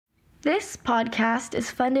This podcast is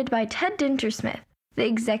funded by Ted Dintersmith, the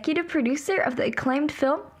executive producer of the acclaimed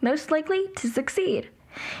film Most Likely to Succeed,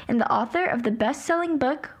 and the author of the best-selling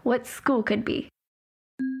book What School Could Be.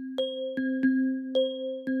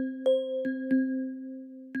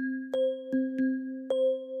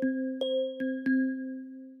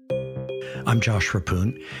 I'm Josh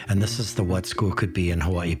Rapoon, and this is the What School Could Be in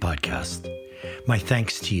Hawaii podcast. My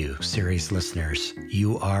thanks to you, series listeners.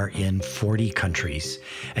 You are in 40 countries,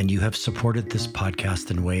 and you have supported this podcast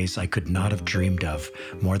in ways I could not have dreamed of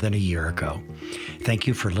more than a year ago. Thank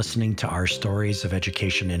you for listening to our stories of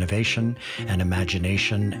education innovation and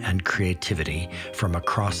imagination and creativity from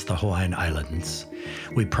across the Hawaiian Islands.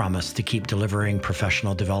 We promise to keep delivering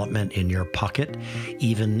professional development in your pocket,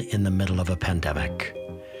 even in the middle of a pandemic.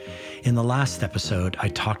 In the last episode, I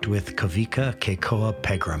talked with Kavika Keikoa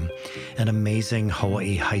Pegram, an amazing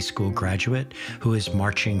Hawaii high school graduate who is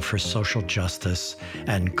marching for social justice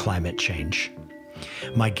and climate change.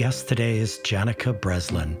 My guest today is Jannica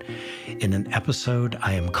Breslin, in an episode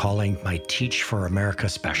I am calling my Teach for America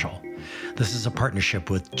special. This is a partnership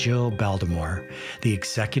with Jill Baldemore, the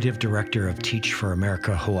Executive Director of Teach for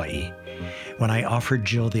America Hawaii. When I offered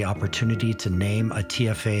Jill the opportunity to name a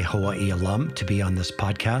TFA Hawaii alum to be on this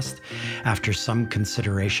podcast, after some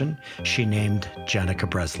consideration, she named Jannica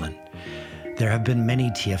Breslin. There have been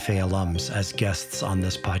many TFA alums as guests on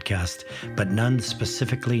this podcast, but none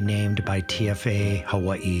specifically named by TFA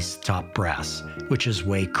Hawaii's top brass, which is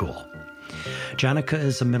way cool. Jannica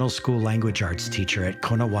is a middle school language arts teacher at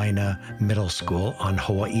Konawaina Middle School on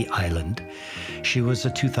Hawaii Island. She was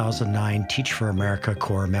a 2009 Teach for America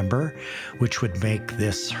Corps member, which would make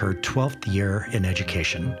this her 12th year in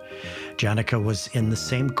education. Jannica was in the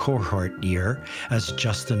same cohort year as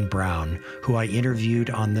Justin Brown, who I interviewed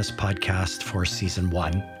on this podcast for season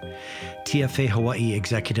 1. TFA Hawaii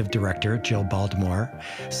Executive Director Jill Baldemore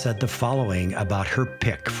said the following about her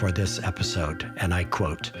pick for this episode, and I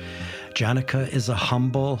quote, "Jannica is a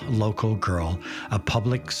humble local girl, a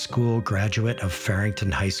public school graduate of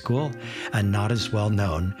Farrington High School, and not as well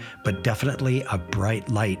known, but definitely a bright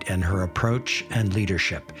light in her approach and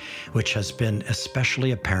leadership, which has been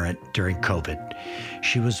especially apparent during COVID.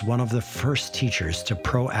 She was one of the first teachers to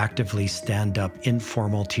proactively stand up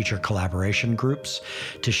informal teacher collaboration groups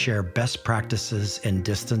to share best practices in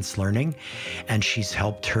distance learning, and she's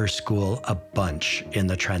helped her school a bunch in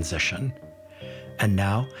the transition." And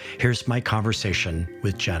now, here's my conversation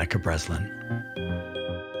with Jannica Breslin.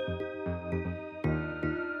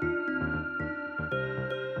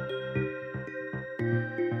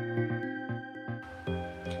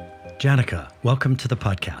 Jannica, welcome to the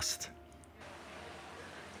podcast.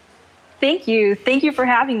 Thank you. Thank you for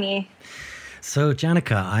having me. So,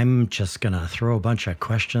 Jannica, I'm just going to throw a bunch of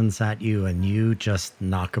questions at you and you just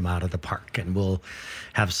knock them out of the park and we'll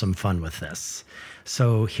have some fun with this.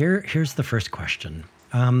 So here's the first question.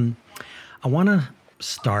 I want to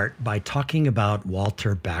start by talking about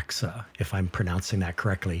Walter Baxa, if I'm pronouncing that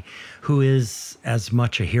correctly, who is as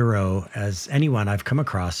much a hero as anyone I've come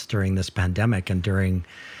across during this pandemic and during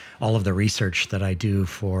all of the research that I do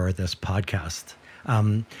for this podcast.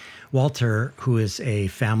 Walter, who is a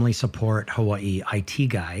family support Hawaii IT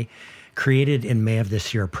guy, created in May of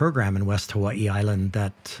this year a program in West Hawaii Island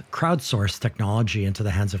that crowdsourced technology into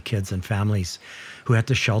the hands of kids and families who had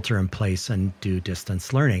to shelter in place and do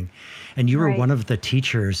distance learning. And you were one of the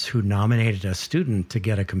teachers who nominated a student to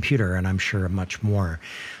get a computer, and I'm sure much more.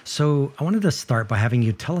 So I wanted to start by having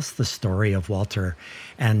you tell us the story of Walter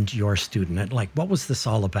and your student. Like, what was this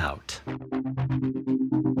all about?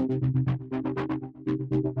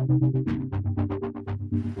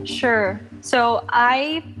 Sure. So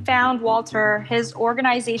I found Walter, his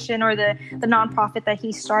organization or the nonprofit that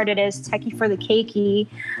he started is Techie for the Keiki.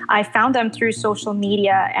 I found them through social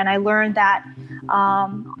media, and I learned that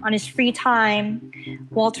on his free time,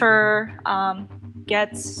 Walter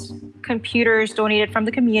gets computers donated from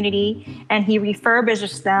the community, and he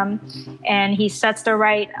refurbishes them, and he sets the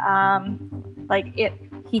right,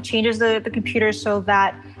 he changes the computers so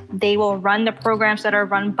that they will run the programs that are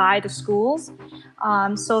run by the schools.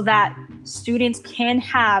 So that students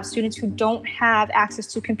who don't have access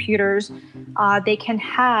to computers, they can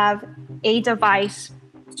have a device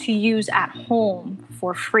to use at home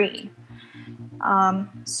for free.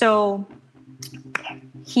 So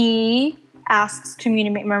he asks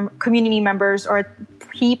community members, or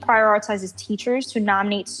he prioritizes teachers to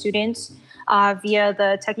nominate students via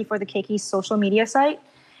the Techie for the Keiki social media site.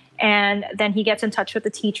 And then he gets in touch with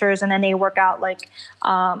the teachers, and then they work out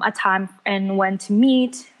a time and when to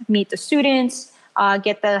meet the students,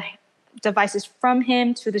 get the devices from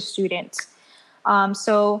him to the students.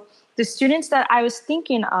 So the students that I was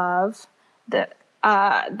thinking of that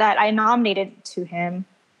I nominated to him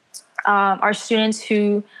are students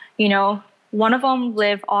who, one of them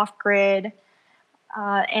live off grid,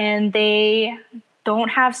 and they don't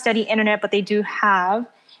have steady internet, but they do have,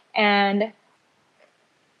 and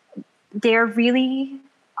they're really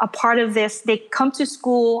a part of this. They come to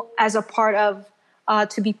school as a part of,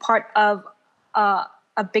 to be part of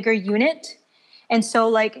a bigger unit. And so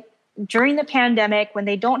like during the pandemic, when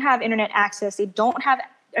they don't have internet access,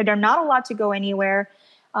 they're not allowed to go anywhere.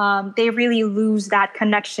 They really lose that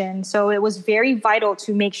connection. So it was very vital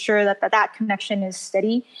to make sure that connection is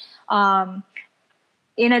steady.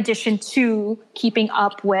 In addition to keeping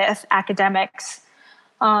up with academics.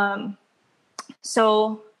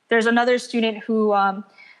 So there's another student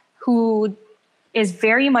who is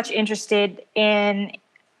very much interested in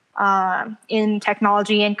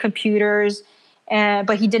technology and computers,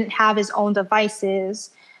 but he didn't have his own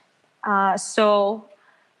devices. So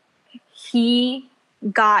he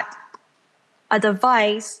got a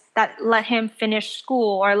device that let him finish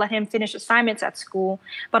school or let him finish assignments at school,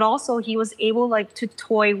 but also he was able to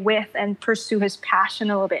toy with and pursue his passion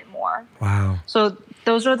a little bit more. Wow. So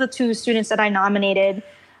those are the two students that I nominated.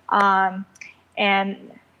 And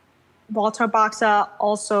Walter Baxa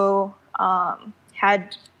also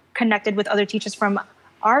had connected with other teachers from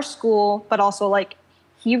our school, but also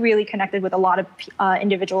he really connected with a lot of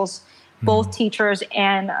individuals, both teachers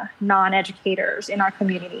and non-educators in our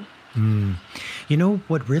community. You know,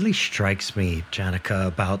 what really strikes me, Jannica,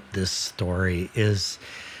 about this story is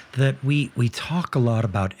that we talk a lot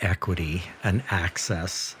about equity and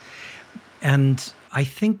access. And I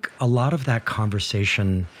think a lot of that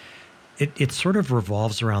conversation, it sort of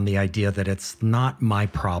revolves around the idea that it's not my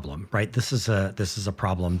problem, right? This is a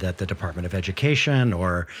problem that the Department of Education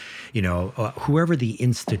or, whoever the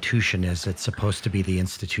institution is, it's supposed to be the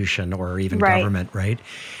institution or even government, right?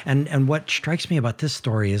 And what strikes me about this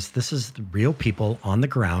story is this is real people on the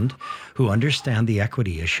ground who understand the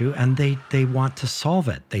equity issue and they want to solve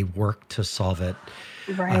it. They work to solve it.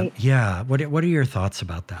 Right. What are your thoughts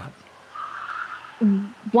about that?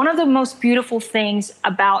 One of the most beautiful things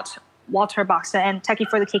about Walter Baxa and Techie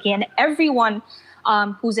for the Keiki and everyone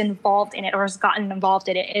who's involved in it or has gotten involved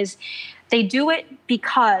in it is they do it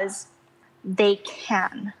because they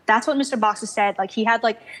can. That's what Mr. Baxa said. He had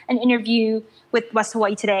an interview with West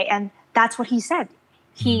Hawaii Today, and that's what he said.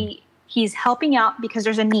 He's helping out because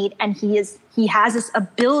there's a need, and he has this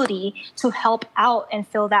ability to help out and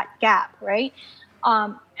fill that gap, right?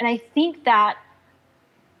 And I think that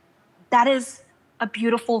is a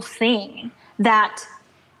beautiful thing, that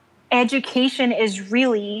education is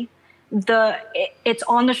really it's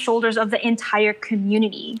on the shoulders of the entire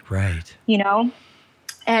community. Right.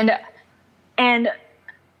 And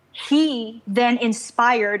he then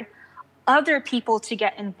inspired other people to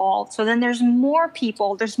get involved. So then there's more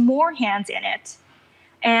people, there's more hands in it.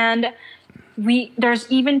 And there's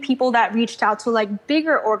even people that reached out to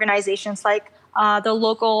bigger organizations like the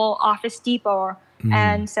local Office Depot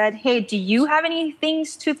and said, hey, do you have any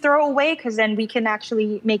things to throw away? Because then we can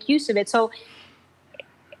actually make use of it. So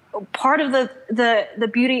part of the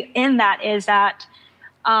beauty in that is that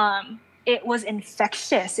it was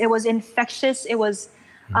infectious. It was infectious. It was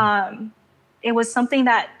something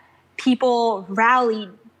that people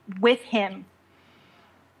rallied with him.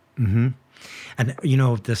 Mm-hmm. And,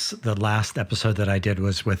 the last episode that I did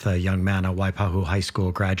was with a young man, a Waipahu High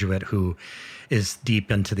School graduate who is deep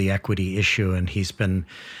into the equity issue. And he's been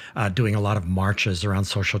doing a lot of marches around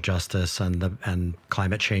social justice and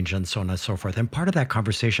climate change and so on and so forth. And part of that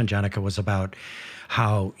conversation, Jannica, was about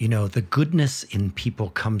how, the goodness in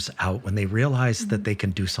people comes out when they realize that they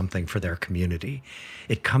can do something for their community.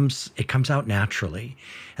 It comes out naturally.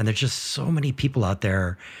 And there's just so many people out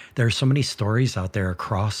there. There are so many stories out there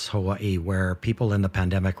across Hawaii where people in the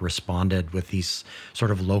pandemic responded with these sort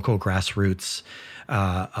of local grassroots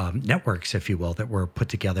networks, if you will, that were put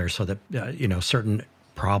together so that, certain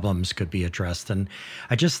problems could be addressed. And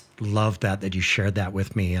I just love that you shared that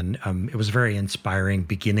with me. And it was a very inspiring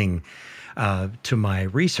beginning to my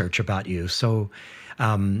research about you. So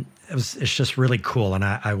it's just really cool. And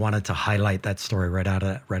I wanted to highlight that story right out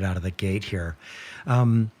of the gate here.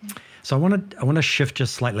 So I want to shift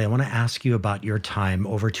just slightly. I want to ask you about your time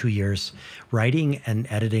over 2 years writing and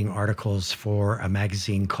editing articles for a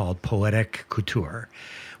magazine called Poetic Couture,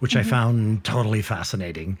 which I found totally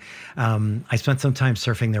fascinating. I spent some time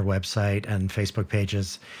surfing their website and Facebook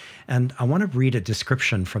pages, and I want to read a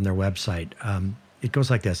description from their website. It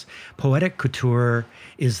goes like this. Poetic Couture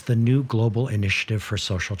is the new global initiative for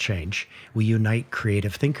social change. We unite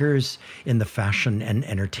creative thinkers in the fashion and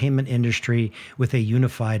entertainment industry with a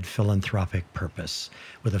unified philanthropic purpose.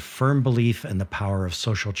 With a firm belief in the power of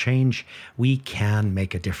social change, we can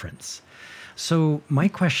make a difference. So my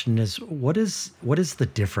question is, what is the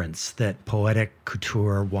difference that Poetic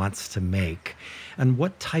Couture wants to make? And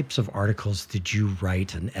what types of articles did you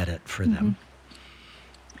write and edit for them?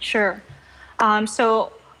 Sure.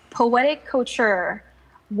 So Poetic Couture,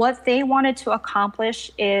 what they wanted to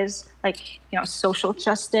accomplish is social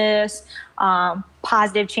justice,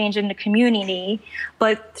 positive change in the community,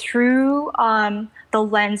 but through the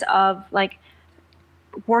lens of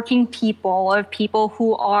working people, of people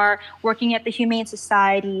who are working at the Humane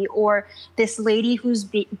Society, or this lady who's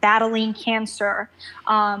battling cancer,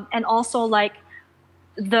 and also with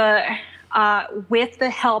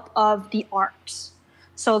the help of the arts.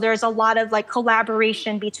 So there's a lot of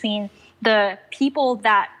collaboration between the people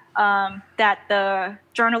that the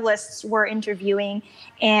journalists were interviewing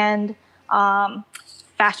and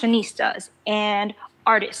fashionistas and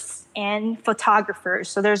artists and photographers.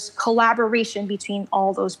 So there's collaboration between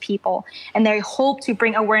all those people, and they hope to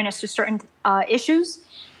bring awareness to certain issues,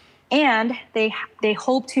 and they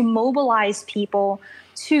hope to mobilize people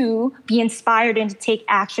to be inspired and to take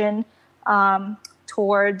action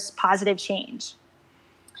towards positive change.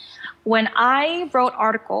 When I wrote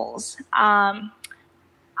articles,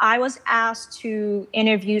 I was asked to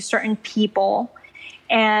interview certain people,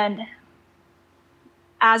 and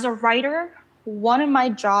as a writer, one of my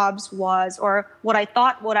jobs was, or what I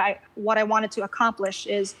thought what I wanted to accomplish,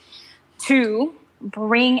 is to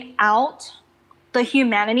bring out the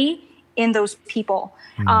humanity in those people,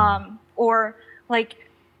 or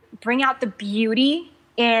bring out the beauty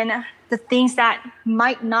in the things that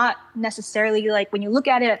might not necessarily, when you look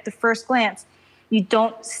at it at the first glance, you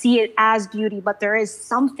don't see it as beauty, but there is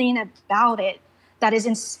something about it that is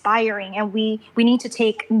inspiring, and we need to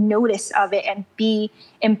take notice of it and be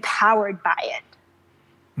empowered by it.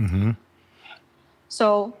 Mm-hmm.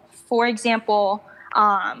 So, for example,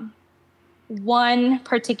 one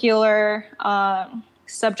particular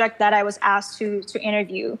subject that I was asked to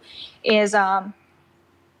interview is a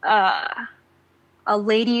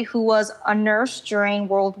lady who was a nurse during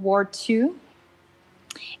World War II,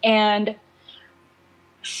 and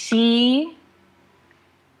she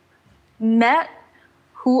met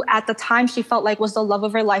who at the time she felt like was the love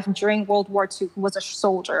of her life during World War II, who was a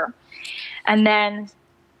soldier. And then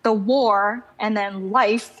the war and then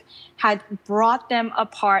life had brought them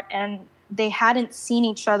apart, and they hadn't seen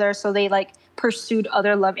each other, so they pursued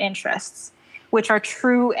other love interests, which are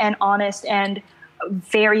true and honest and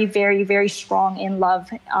very, very, very strong in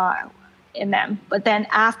love in them. But then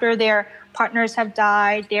after their partners have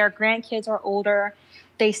died, their grandkids are older,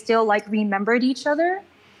 they still remembered each other,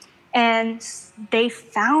 and they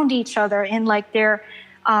found each other in their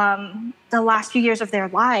the last few years of their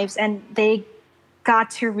lives, and they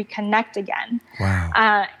got to reconnect again.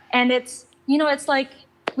 Wow. And it's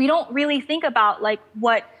we don't really think about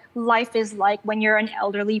what life is like when you're an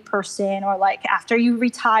elderly person, or after you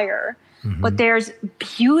retire. Mm-hmm. But there's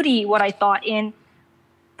beauty, what I thought, in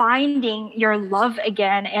finding your love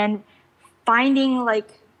again, and finding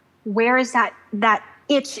where is that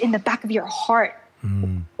itch in the back of your heart,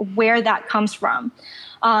 where that comes from.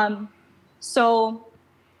 So,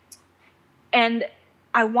 and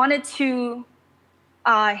I wanted to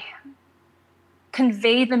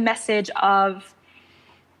convey the message of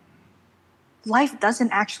life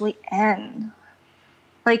doesn't actually end.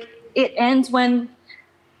 It ends when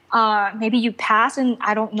maybe you pass, and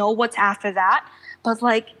I don't know what's after that, but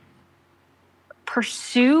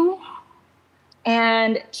pursue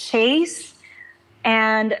and chase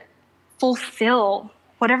and fulfill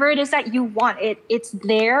whatever it is that you want. It's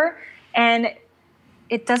there, and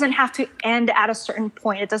it doesn't have to end at a certain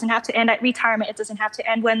point. It doesn't have to end at retirement. It doesn't have to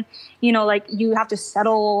end when, you have to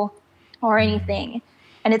settle or anything.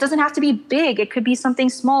 And it doesn't have to be big. It could be something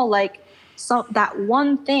small, that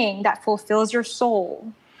one thing that fulfills your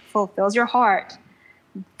soul, fulfills your heart.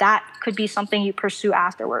 That could be something you pursue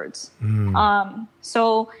afterwards.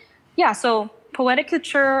 So Poetic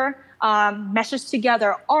Couture meshes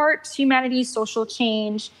together art, humanity, social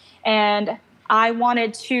change, and I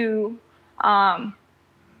wanted to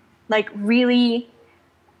really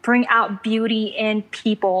bring out beauty in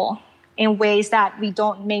people in ways that we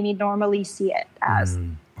don't maybe normally see it as.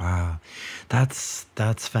 Wow. That's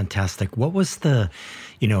fantastic. What was the,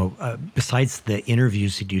 besides the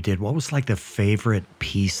interviews that you did, what was the favorite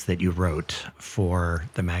piece that you wrote for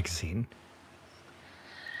the magazine?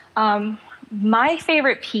 My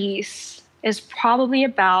favorite piece is probably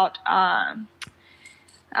about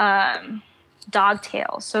dog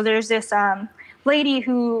tails. So there's this lady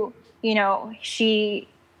who, she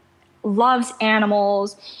loves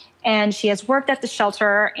animals, and she has worked at the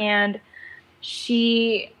shelter, and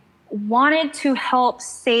she wanted to help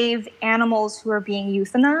save animals who are being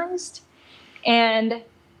euthanized. And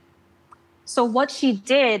so what she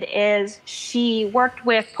did is she worked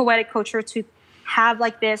with Poetic Culture to have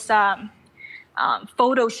like this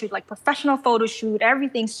photo shoot, like professional photo shoot,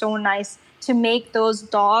 everything so nice, to make those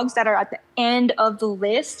dogs that are at the end of the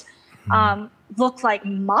list look like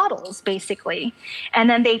models, basically. And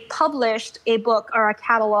then they published a book or a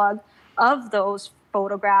catalog of those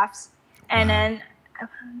photographs. And then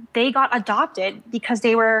they got adopted because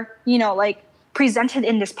they were, like presented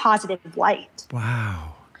in this positive light.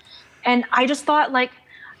 Wow. And I just thought, like,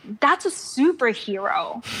 that's a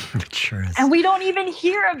superhero. It sure is. And we don't even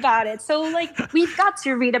hear about it. So, like, we've got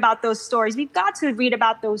to read about those stories. We've got to read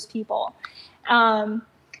about those people. And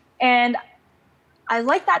I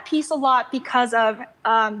like that piece a lot because of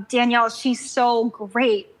Danielle. She's so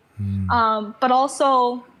great. But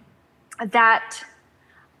also that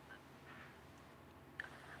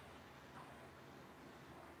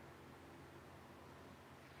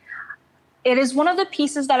it is one of the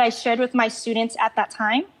pieces that I shared with my students at that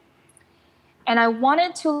time. And I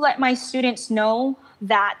wanted to let my students know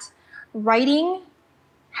that writing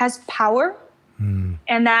has power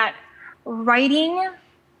and that writing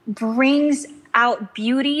brings out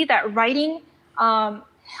beauty, that writing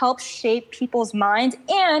helps shape people's minds,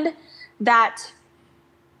 and that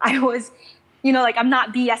I was, like, I'm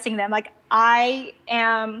not BSing them. Like, I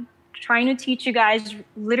am trying to teach you guys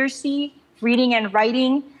literacy, reading and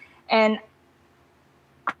writing, and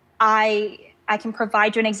I can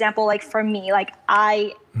provide you an example, like, for me, like,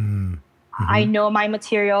 I know my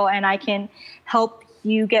material, and I can help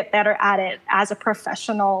you get better at it as a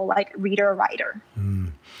professional, like, reader, writer.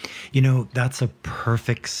 That's a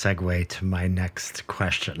perfect segue to my next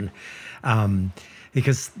question.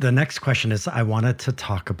 Because the next question is, I wanted to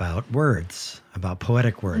talk about words, about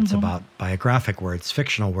poetic words, about biographic words,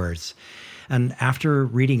 fictional words. And after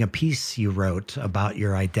reading a piece you wrote about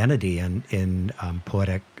your identity in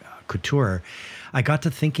poetic couture, I got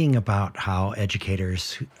to thinking about how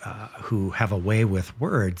educators who have a way with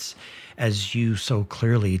words, as you so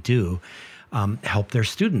clearly do, help their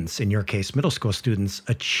students, in your case, middle school students,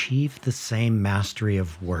 achieve the same mastery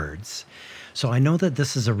of words. So I know that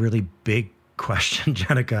this is a really big question,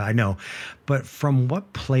 Jannica, I know, but from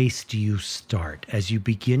what place do you start as you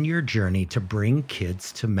begin your journey to bring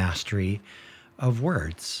kids to mastery of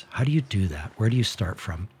words? How do you do that? Where do you start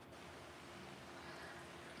from?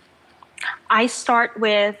 I start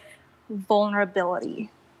with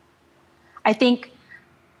vulnerability. I think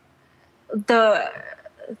the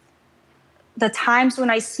times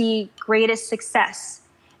when I see greatest success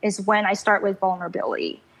is when I start with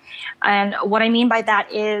vulnerability. And what I mean by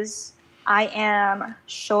that is I am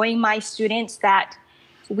showing my students that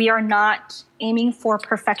we are not aiming for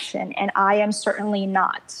perfection, and I am certainly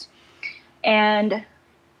not. And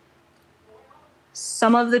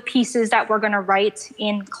some of the pieces that we're going to write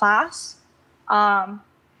in class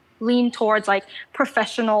lean towards like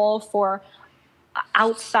professional for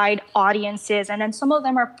outside audiences, and then some of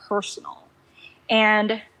them are personal.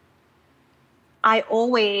 And I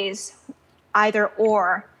always either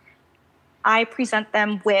or. I present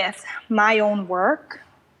them with my own work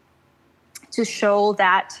to show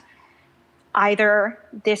that either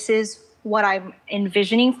this is what I'm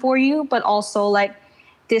envisioning for you, but also like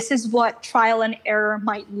this is what trial and error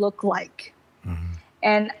might look like. Mm-hmm.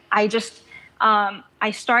 And I just,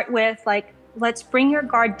 I start with like, let's bring your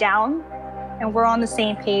guard down and we're on the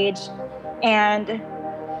same page. And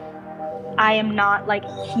I am not like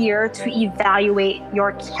here to evaluate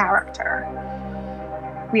your character.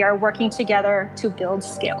 We are working together to build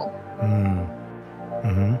skill.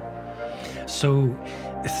 Mm-hmm. So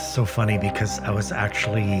it's so funny because I was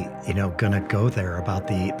actually, going to go there about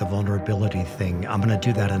the vulnerability thing. I'm going to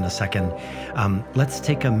do that in a second. Let's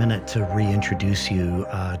take a minute to reintroduce you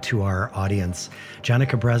to our audience.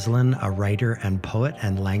 Jannica Breslin, a writer and poet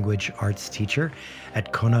and language arts teacher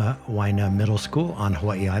at Kona Waina Middle School on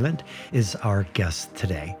Hawaii Island, is our guest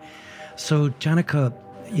today. So Jannica,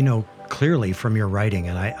 clearly from your writing,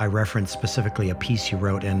 and I referenced specifically a piece you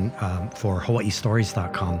wrote in for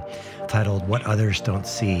hawaiistories.com titled What Others Don't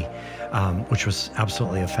See, which was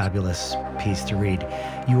absolutely a fabulous piece to read.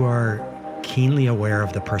 You are keenly aware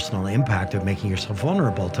of the personal impact of making yourself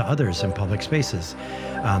vulnerable to others in public spaces.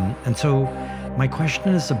 And so my question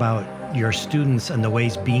is about your students and the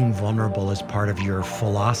ways being vulnerable is part of your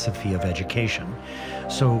philosophy of education.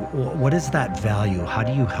 So what is that value? How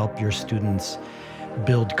do you help your students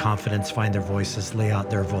build confidence, find their voices, lay out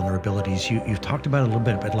their vulnerabilities? You've talked about it a little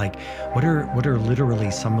bit, but like, what are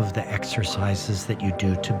literally some of the exercises that you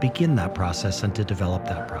do to begin that process and to develop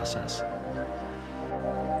that process?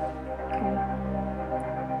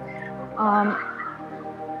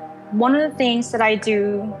 One of the things that I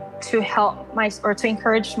do to help to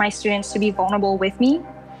encourage my students to be vulnerable with me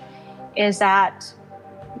is that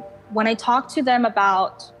when I talk to them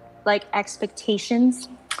about like expectations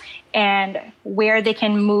and where they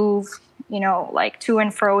can move, like to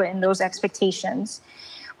and fro in those expectations,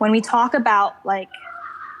 when we talk about like,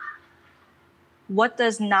 what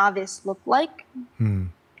does novice look like?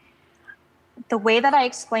 The way that I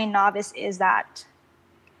explain novice is that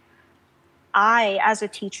I, as a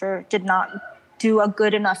teacher, did not do a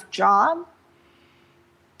good enough job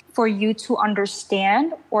for you to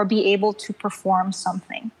understand or be able to perform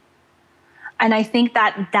something. And I think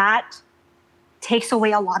that takes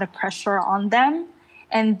away a lot of pressure on them,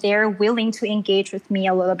 and they're willing to engage with me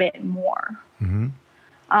a little bit more. Mm-hmm.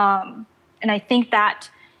 And I think that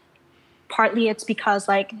partly it's because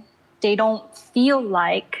like they don't feel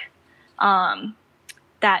like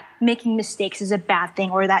that making mistakes is a bad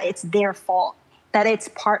thing or that it's their fault, that it's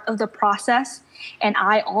part of the process. And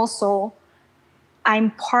I'm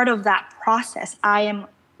part of that process. I am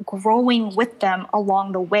growing with them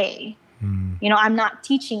along the way. I'm not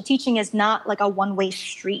teaching. Teaching is not like a one-way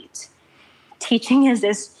street. Teaching is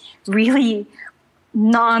this really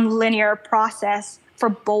non-linear process for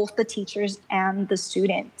both the teachers and the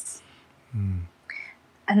students.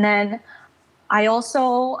 And then I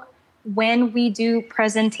also, when we do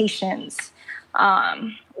presentations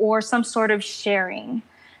or some sort of sharing,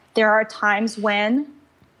 there are times when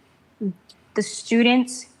the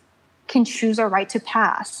students can choose a right to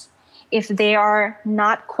pass. If they are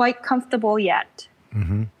not quite comfortable yet,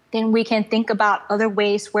 then we can think about other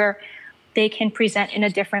ways where they can present in a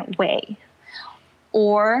different way,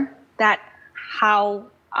 or that how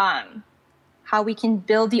we can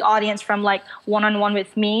build the audience from like one-on-one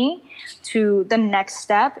with me to the next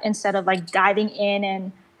step instead of like diving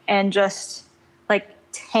in and just like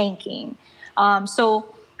tanking.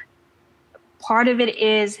 So part of it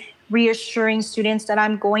is reassuring students that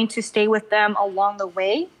I'm going to stay with them along the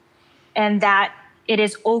way and that it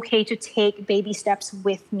is okay to take baby steps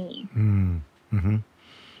with me.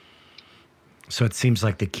 So it seems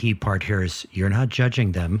like the key part here is you're not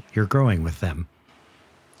judging them, you're growing with them.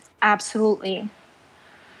 Absolutely.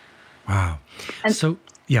 Wow. And so,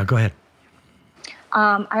 yeah, go ahead.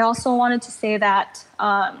 I also wanted to say that,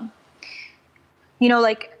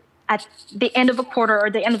 like at the end of a quarter or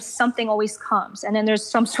the end of something always comes, and then there's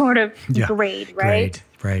some sort of grade, right?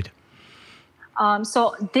 Right.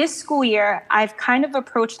 So this school year, I've kind of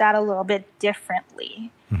approached that a little bit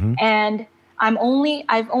differently. And I've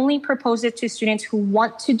only proposed it to students who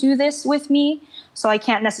want to do this with me. So I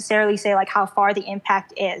can't necessarily say like how far the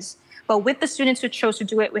impact is. But with the students who chose to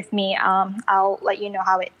do it with me, I'll let you know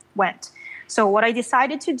how it went. So what I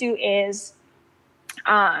decided to do is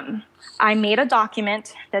I made a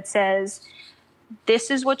document that says, this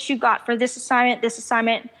is what you got for this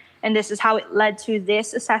assignment, and this is how it led to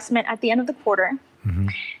this assessment at the end of the quarter.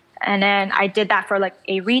 And then I did that for like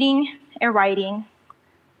a reading and writing.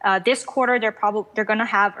 This quarter, they're going to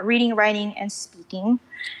have reading, writing, and speaking.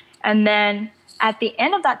 And then at the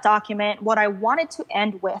end of that document, what I wanted to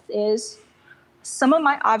end with is some of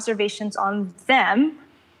my observations on them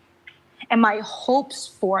and my hopes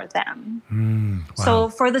for them. Wow. So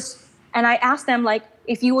for this, and I asked them, like,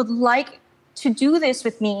 if you would like to do this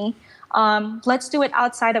with me, let's do it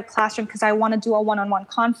outside of classroom because I want to do a one-on-one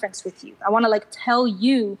conference with you. I want to like tell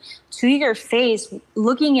you to your face,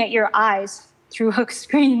 looking at your eyes through a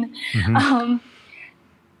screen,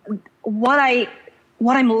 what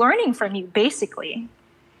I'm learning from you, basically.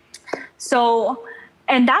 So,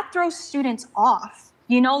 and that throws students off,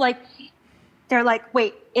 like they're like,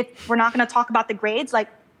 wait, we're not going to talk about the grades. Like,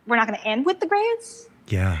 we're not going to end with the grades.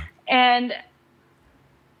 Yeah. And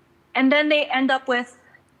then they end up with,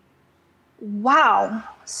 wow,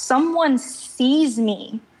 someone sees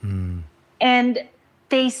me and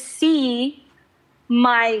they see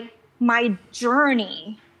my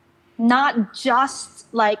journey, not just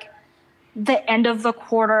like the end of the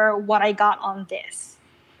quarter, what I got on this.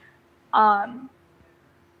 And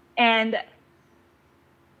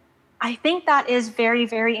I think that is very,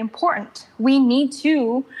 very important. We need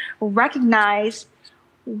to recognize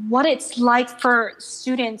what it's like for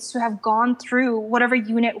students who have gone through whatever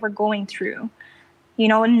unit we're going through,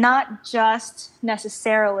 not just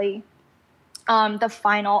necessarily the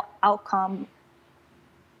final outcome.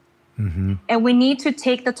 And we need to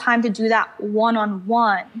take the time to do that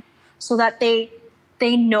one-on-one so that they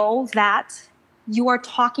know that you are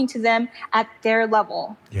talking to them at their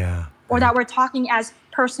level. Yeah. Or that we're talking as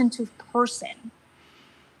person to person.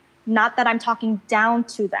 Not that I'm talking down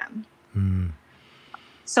to them.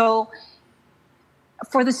 So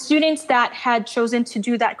for the students that had chosen to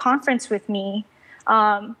do that conference with me,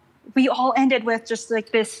 we all ended with just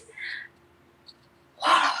like this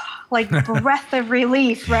like breath of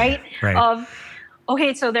relief, right? Of,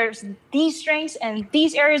 okay, so there's these strengths and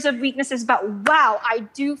these areas of weaknesses, but wow, I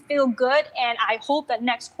do feel good, and I hope that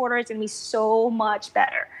next quarter is gonna be so much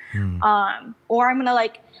better. Or I'm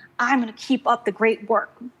gonna keep up the great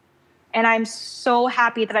work. And I'm so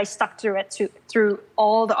happy that I stuck through it, through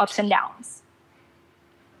all the ups and downs.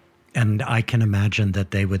 And I can imagine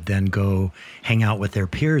that they would then go hang out with their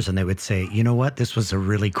peers and they would say, you know what, this was a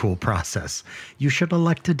really cool process. You should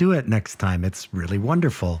elect to do it next time. It's really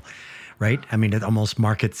wonderful, right? I mean, it almost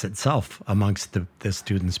markets itself amongst the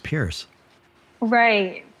students' peers.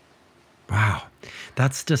 Right. Wow.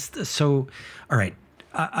 That's just so, all right.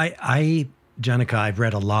 I Jannica, I've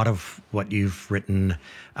read a lot of what you've written,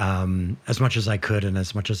 as much as I could and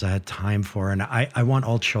as much as I had time for. And I want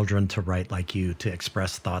all children to write like you, to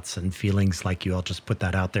express thoughts and feelings like you. I'll just put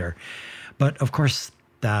that out there. But of course,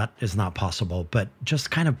 that is not possible. But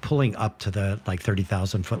just kind of pulling up to the like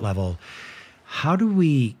 30,000 foot level, how do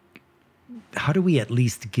we at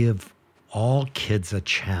least give all kids a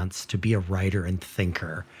chance to be a writer and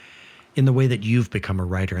thinker in the way that you've become a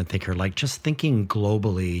writer and thinker? Like just thinking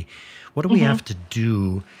globally, what do we have to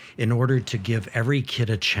do in order to give every kid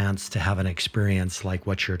a chance to have an experience like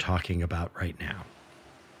what you're talking about right now?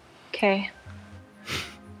 Okay.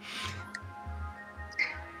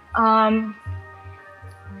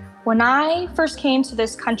 When I first came to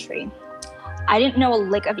this country, I didn't know a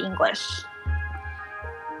lick of English.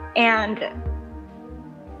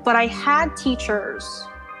 But I had teachers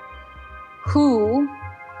who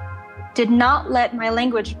did not let my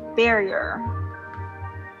language barrier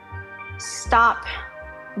stop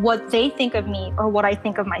what they think of me or what I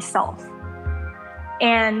think of myself.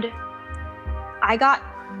 And I got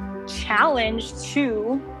challenged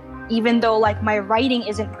to, even though like my writing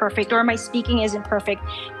isn't perfect or my speaking isn't perfect,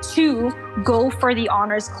 to go for the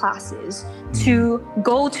honors classes, to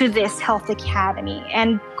go to this health academy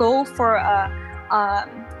and go for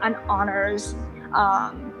an honors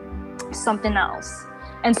something else.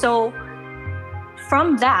 And so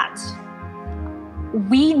from that,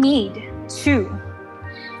 we need to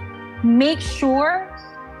make sure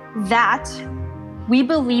that we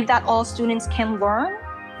believe that all students can learn.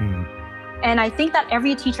 And I think that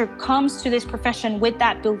every teacher comes to this profession with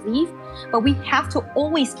that belief, but we have to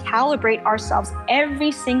always calibrate ourselves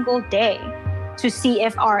every single day to see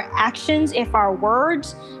if our actions, if our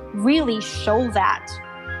words really show that.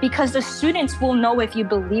 Because the students will know if you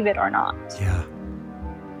believe it or not. Yeah.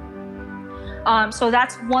 So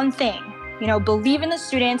that's one thing, believe in the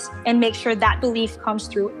students and make sure that belief comes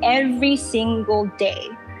through every single day.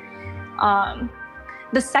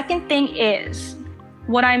 The second thing is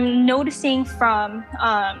what I'm noticing from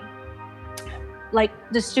like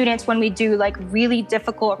the students when we do like really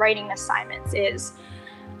difficult writing assignments is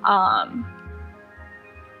I'm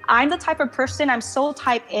the type of person, I'm so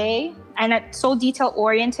type A and I'm so detail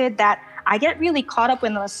oriented that I get really caught up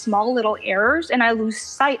in the small little errors and I lose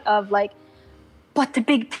sight of like, but the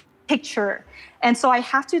big picture. And so I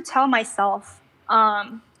have to tell myself,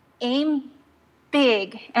 aim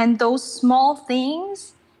big, and those small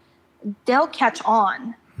things, they'll catch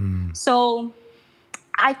on. So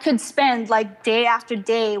I could spend like day after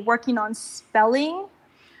day working on spelling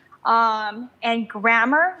and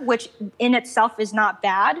grammar, which in itself is not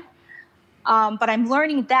bad. But I'm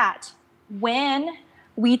learning that when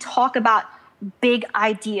we talk about big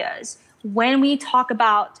ideas, when we talk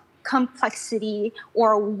about complexity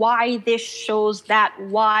or why this shows that,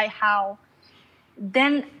 why, how,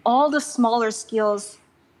 then all the smaller skills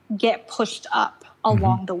get pushed up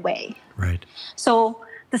along the way. Right. So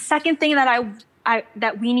the second thing that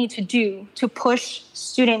that we need to do to push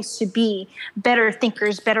students to be better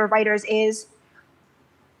thinkers, better writers is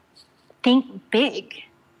think big.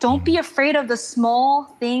 Don't be afraid of the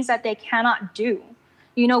small things that they cannot do.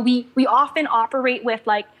 We often operate with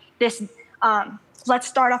like this, let's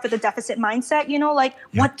start off with a deficit mindset,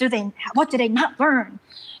 what do they not learn?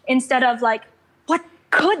 Instead of like, what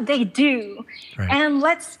could they do? Right. And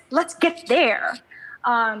let's get there.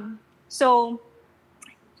 So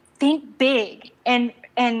think big and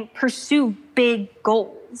pursue big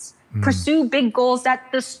goals. Pursue big goals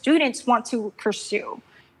that the students want to pursue.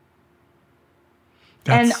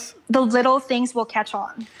 and the little things will catch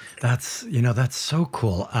on. That's so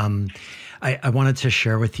cool. I wanted to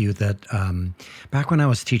share with you that back when I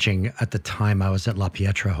was teaching at the time, I was at La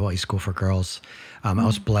Pietra Hawaii School for Girls. I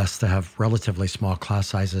was blessed to have relatively small class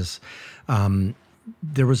sizes.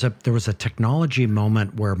 There was a technology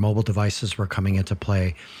moment where mobile devices were coming into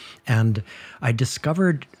play, and I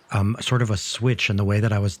discovered sort of a switch in the way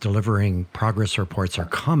that I was delivering progress reports or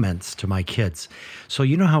comments to my kids. So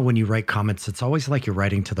you know how when you write comments, it's always like you're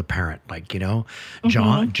writing to the parent, like,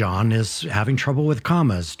 John is having trouble with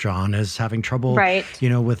commas. John is having trouble,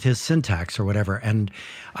 with his syntax or whatever. And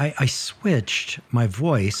I switched my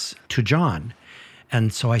voice to John.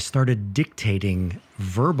 And so I started dictating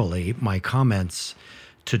verbally my comments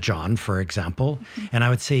to John, for example. And I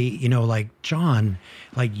would say, John,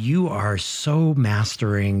 you are so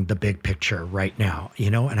mastering the big picture right now,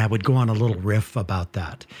 and I would go on a little riff about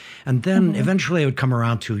that. And then eventually I would come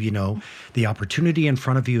around to, the opportunity in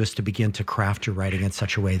front of you is to begin to craft your writing in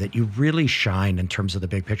such a way that you really shine in terms of the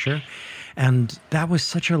big picture. And that was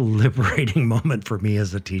such a liberating moment for me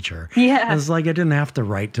as a teacher. Yeah. It was like I didn't have to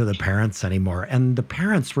write to the parents anymore. And the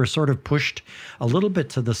parents were sort of pushed a little bit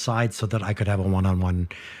to the side so that I could have a one-on-one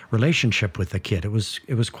relationship with the kid. It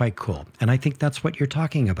was quite cool. And I think that's what you're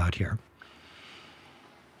talking about here.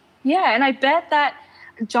 Yeah, and I bet that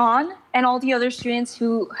John and all the other students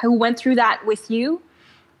who went through that with you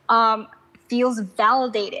feels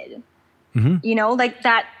validated. Like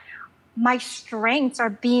that my strengths are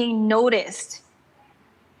being noticed,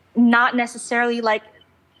 not necessarily like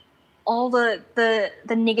all the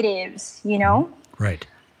negatives, Right.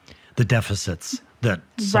 The deficits that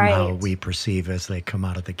somehow we perceive as they come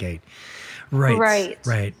out of the gate. Right.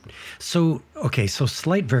 So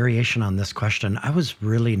slight variation on this question. I was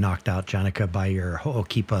really knocked out, Jannica, by your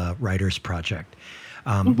Ho'okipa Writers Project,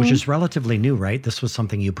 which is relatively new, right? This was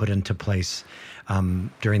something you put into place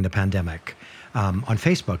during the pandemic. On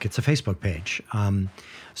Facebook. It's a Facebook page.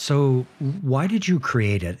 So why did you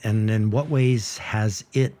create it? And in what ways has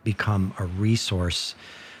it become a resource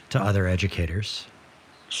to other educators?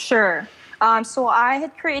 Sure. So I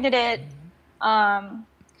had created it a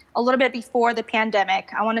little bit before the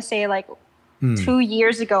pandemic. I want to say 2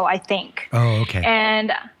 years ago, I think. Oh, okay.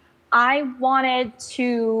 And I wanted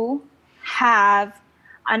to have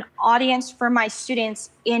an audience for my students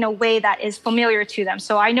in a way that is familiar to them.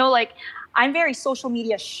 So I know I'm very social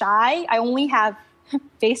media shy. I only have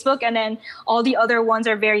Facebook, and then all the other ones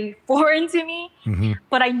are very foreign to me.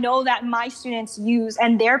 But I know that my students use,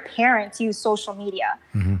 and their parents use social media.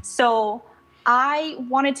 So I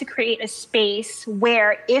wanted to create a space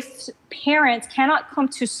where if parents cannot come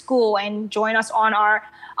to school and join us on our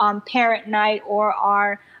parent night or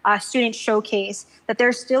our student showcase, that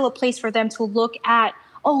there's still a place for them to look at,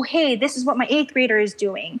 oh, hey, this is what my 8th grader is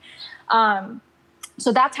doing.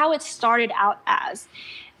 So that's how it started out as.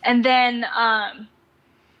 And then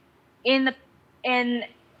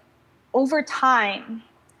over time,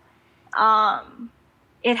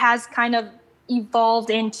 it has kind of evolved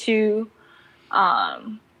into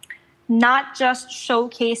not just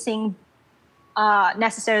showcasing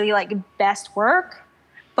necessarily best work,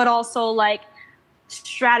 but also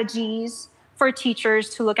strategies for teachers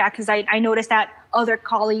to look at, because I noticed that other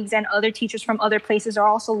colleagues and other teachers from other places are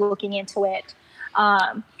also looking into it.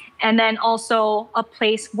 And then also a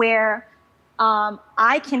place where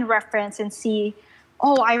I can reference and see,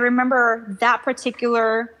 oh, I remember that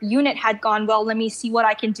particular unit had gone well. Let me see what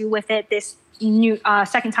I can do with it this new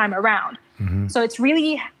second time around. So it's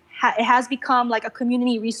really, it has become a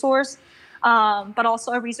community resource, but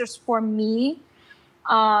also a resource for me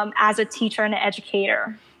as a teacher and an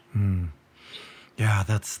educator. Yeah,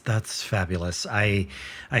 that's fabulous. I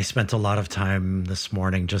spent a lot of time this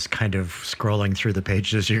morning just kind of scrolling through the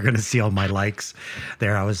pages. You're going to see all my likes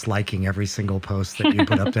there. I was liking every single post that you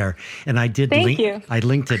put up there. And I did I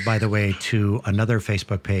linked it, by the way, to another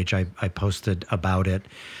Facebook page. I posted about it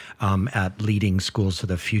at Leading Schools to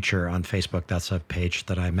the Future on Facebook. That's a page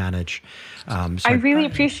that I manage. So I really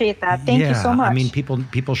appreciate that. Thank you so much. I mean,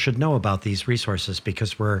 people should know about these resources,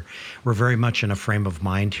 because we're very much in a frame of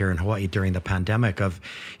mind here in Hawaii during the pandemic of,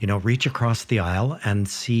 reach across the aisle and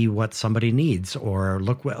see what somebody needs, or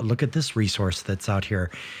look at this resource that's out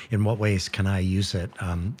here. In what ways can I use it?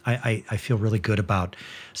 I feel really good about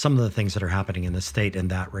some of the things that are happening in the state in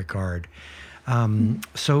that regard.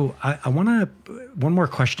 So I want to, one more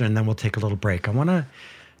question and then we'll take a little break. I want to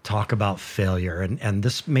talk about failure, and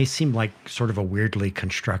this may seem like sort of a weirdly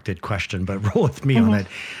constructed question, but roll with me on it.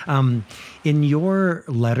 In your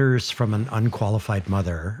Letters from an Unqualified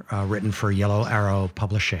Mother, written for Yellow Arrow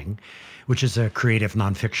Publishing, which is a creative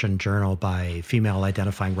nonfiction journal by female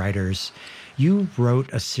identifying writers you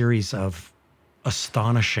wrote a series of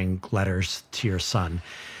astonishing letters to your son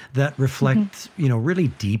that reflect, really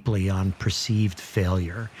deeply on perceived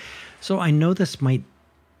failure. So I know this might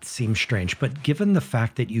seem strange, but given the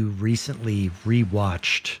fact that you recently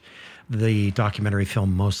rewatched the documentary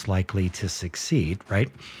film Most Likely to Succeed, right?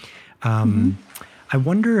 I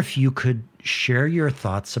wonder if you could share your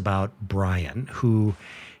thoughts about Brian, who,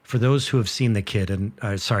 for those who have seen the kid and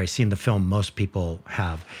seen the film, most people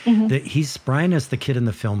have. Brian is the kid in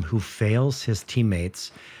the film who fails his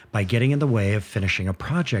teammates by getting in the way of finishing a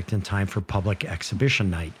project in time for public exhibition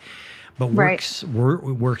night, but works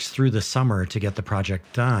through the summer to get the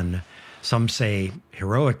project done. Some say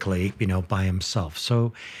heroically, by himself.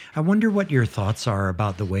 So I wonder what your thoughts are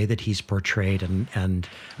about the way that he's portrayed and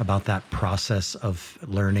about that process of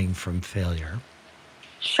learning from failure.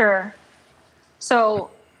 Sure.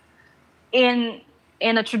 So in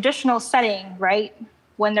a traditional setting, right,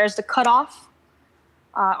 when there's the cutoff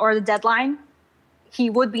or the deadline,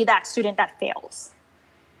 he would be that student that fails.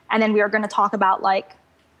 And then we are going to talk about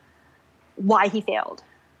why he failed.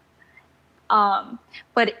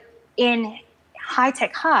 But in High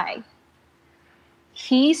Tech High,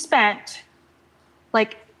 he spent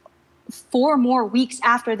 4 more weeks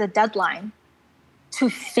after the deadline to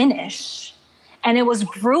finish. And it was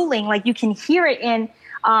grueling. You can hear it in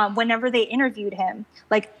whenever they interviewed him,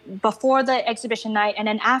 before the exhibition night and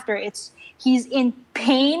then after. He's in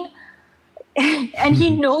pain and he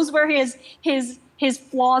knows where his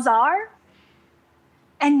flaws are.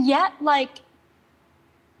 And yet,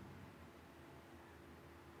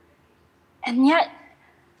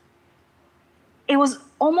 it was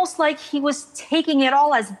almost like he was taking it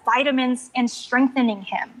all as vitamins and strengthening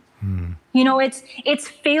him. It's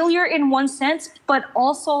failure in one sense, but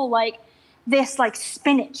also this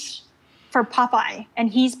spinach for Popeye,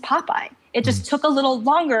 and he's Popeye. It just took a little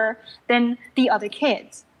longer than the other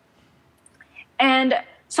kids. And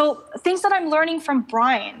so things that I'm learning from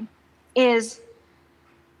Brian is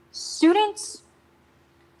students,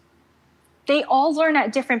 they all learn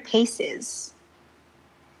at different paces.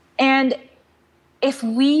 And if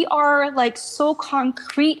we are so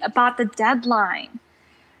concrete about the deadline,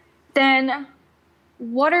 then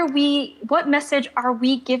what message are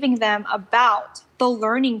we giving them about the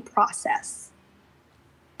learning process?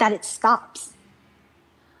 That it stops.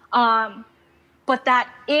 But that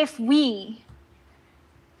if we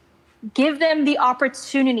give them the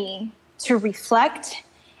opportunity to reflect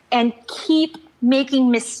and keep making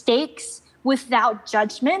mistakes without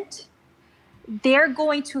judgment, they're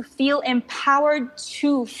going to feel empowered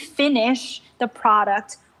to finish the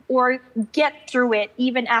product or get through it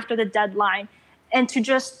even after the deadline, and to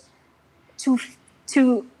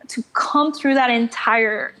come through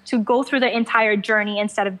to go through the entire journey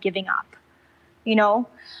instead of giving up,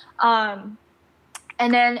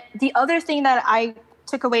 And then the other thing that I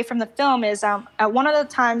took away from the film is at one of the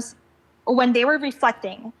times when they were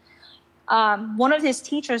reflecting, one of his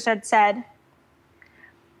teachers had said,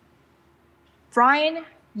 "Brian,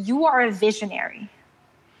 you are a visionary."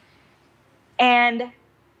 And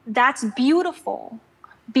that's beautiful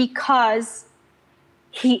because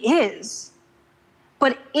he is.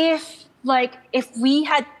 But if we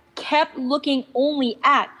had kept looking only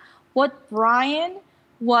at what Brian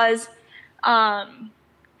was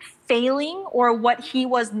failing or what he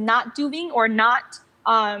was not doing or not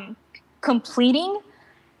completing,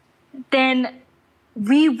 then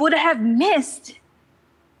we would have missed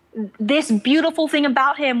this beautiful thing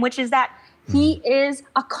about him, which is that he is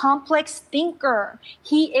a complex thinker.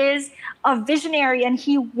 He is a visionary, and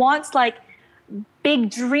he wants big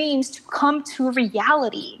dreams to come to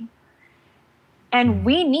reality. And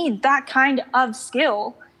we need that kind of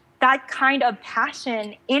skill, that kind of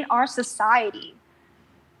passion in our society.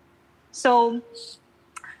 So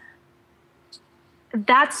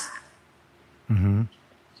that's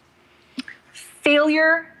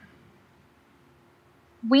failure.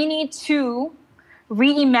 We need to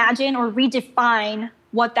reimagine or redefine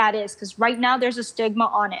what that is, because right now there's a stigma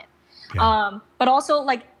on it. Yeah. But also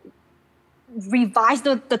revise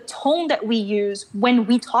the tone that we use when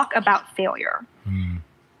we talk about failure.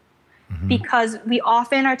 Because we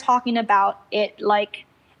often are talking about it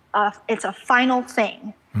it's a final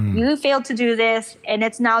thing. You failed to do this and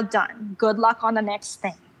it's now done. Good luck on the next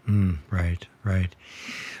thing. Right.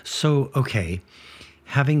 So, okay.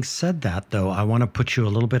 Having said that, though, I want to put you a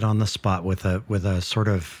little bit on the spot with a sort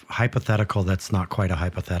of hypothetical that's not quite a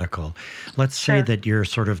hypothetical. Let's say that you're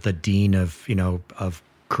sort of the dean of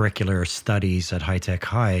curricular studies at High Tech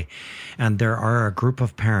High. And there are a group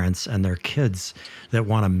of parents and their kids that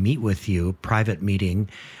want to meet with you, private meeting.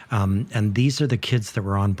 And these are the kids that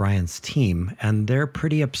were on Brian's team. And they're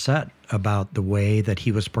pretty upset about the way that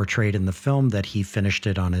he was portrayed in the film, that he finished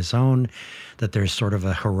it on his own, that there's sort of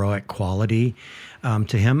a heroic quality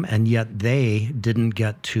to him. And yet they didn't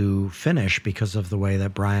get to finish because of the way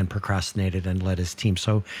that Brian procrastinated and led his team.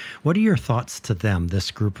 So what are your thoughts to them,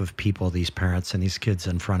 this group of people, these parents and these kids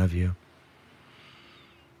in front of you?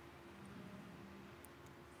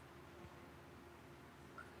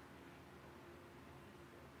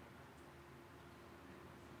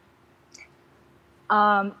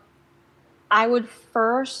 I would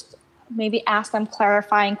first maybe ask them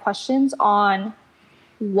clarifying questions on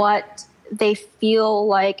what they feel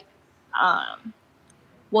like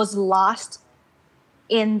was lost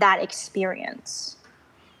in that experience.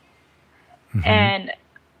 Mm-hmm. And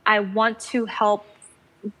I want to help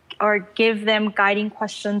or give them guiding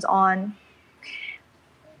questions on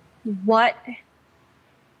what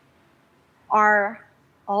are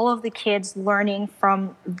all of the kids learning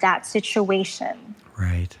from that situation.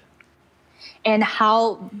 Right. And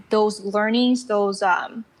how those learnings, those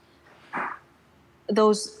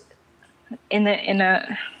in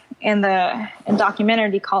the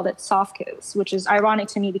documentary they called it soft skills, which is ironic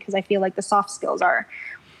to me because I feel like the soft skills are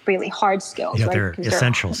really hard skills. Yeah, right? they're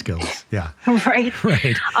essential skills. Yeah. Right.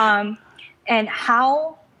 Right. And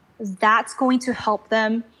how that's going to help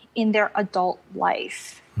them in their adult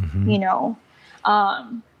life, you know.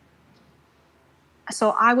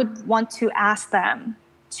 So I would want to ask them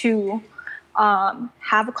to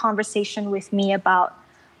have a conversation with me about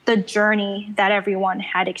the journey that everyone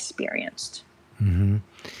had experienced. Mm-hmm.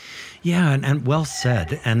 Yeah, and well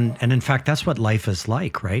said. And in fact, that's what life is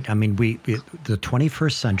like, right? I mean, the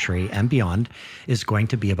 21st century and beyond is going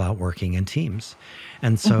to be about working in teams.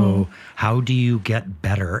 And so how do you get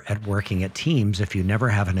better at working at teams if you never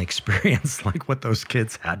have an experience like what those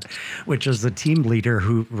kids had, which is a team leader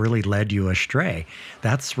who really led you astray?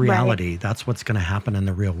 That's reality. Right. That's what's going to happen in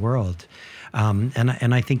the real world.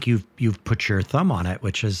 And I think you've put your thumb on it,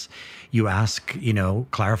 which is you ask,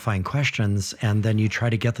 clarifying questions, and then you try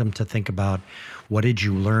to get them to think about what did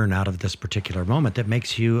you learn out of this particular moment that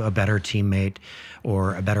makes you a better teammate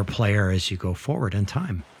or a better player as you go forward in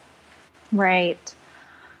time. Right.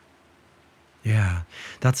 Yeah,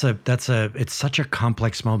 it's such a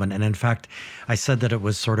complex moment. And in fact, I said that it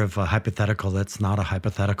was sort of a hypothetical that's not a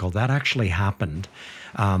hypothetical. That actually happened.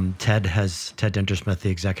 Ted Dintersmith,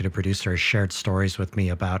 the executive producer, has shared stories with me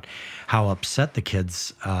about how upset the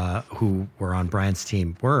kids who were on Brian's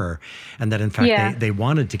team were. And that in fact, they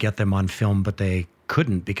wanted to get them on film, but they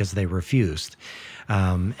couldn't because they refused.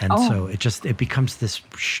 So it becomes this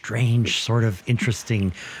strange sort of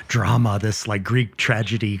interesting drama, this like Greek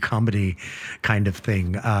tragedy comedy kind of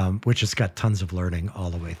thing, which has got tons of learning all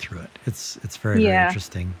the way through it. It's very, very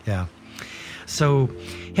interesting. Yeah. So,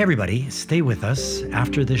 hey, everybody, stay with us.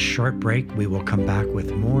 After this short break, we will come back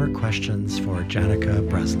with more questions for Jannica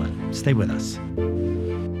Breslin. Stay with us.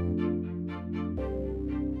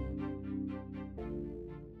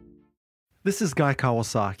 This is Guy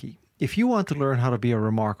Kawasaki. If you want to learn how to be a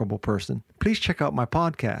remarkable person, please check out my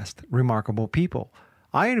podcast, Remarkable People.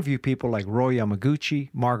 I interview people like Roy Yamaguchi,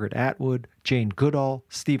 Margaret Atwood, Jane Goodall,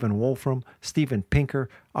 Stephen Wolfram, Steven Pinker,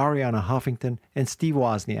 Ariana Huffington, and Steve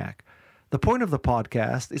Wozniak. The point of the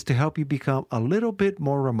podcast is to help you become a little bit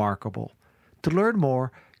more remarkable. To learn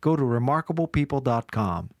more, go to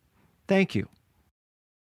remarkablepeople.com. Thank you.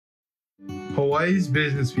 Hawaii's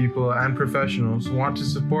business people and professionals want to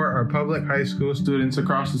support our public high school students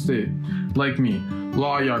across the state, like me,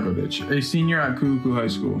 Law Yagovich, a senior at Ku'uku High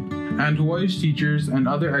School. And Hawaii's teachers and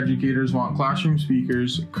other educators want classroom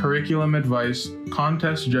speakers, curriculum advice,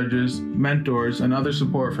 contest judges, mentors, and other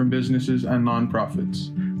support from businesses and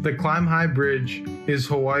nonprofits. The Climb High Bridge is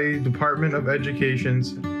Hawaii Department of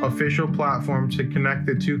Education's official platform to connect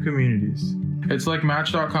the two communities. It's like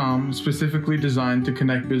Match.com, specifically designed to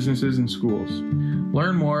connect businesses and schools.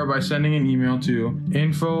 Learn more by sending an email to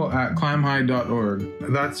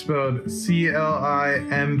info@climbhigh.org. That's spelled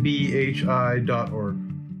CLIMBHI.org.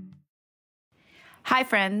 Hi,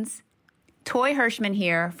 friends. Toy Hirschman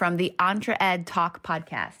here from the Entre Ed Talk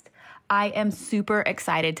podcast. I am super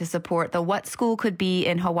excited to support the What School Could Be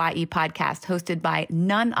in Hawaii podcast hosted by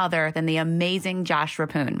none other than the amazing Josh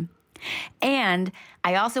Rappoon. And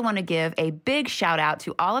I also want to give a big shout out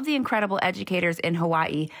to all of the incredible educators in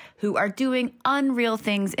Hawaii who are doing unreal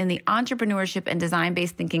things in the entrepreneurship and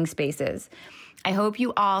design-based thinking spaces. I hope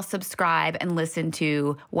you all subscribe and listen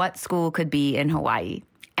to What School Could Be in Hawaii.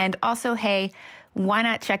 And also, hey, why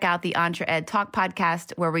not check out the Entre Ed Talk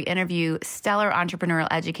podcast, where we interview stellar entrepreneurial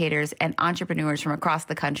educators and entrepreneurs from across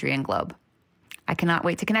the country and globe. I cannot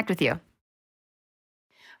wait to connect with you.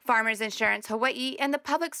 Farmers Insurance Hawaii and the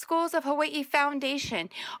Public Schools of Hawaii Foundation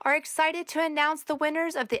are excited to announce the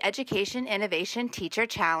winners of the Education Innovation Teacher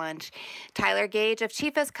Challenge. Tyler Gage of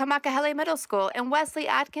Chiefas Kamakahele Middle School and Wesley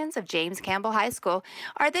Atkins of James Campbell High School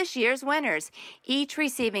are this year's winners, each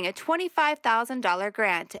receiving a $25,000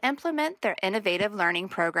 grant to implement their innovative learning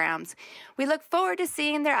programs. We look forward to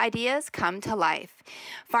seeing their ideas come to life.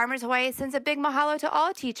 Farmers Hawaii sends a big mahalo to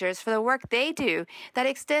all teachers for the work they do that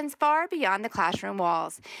extends far beyond the classroom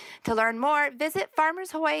walls. To learn more, visit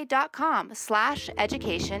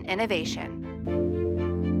farmershawaii.com/education innovation.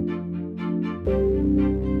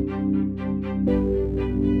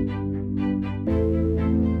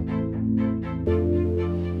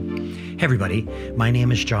 Hey everybody, my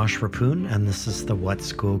name is Josh Rapoon, and this is the What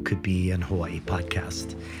School Could Be in Hawaii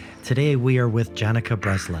podcast. Today we are with Jannica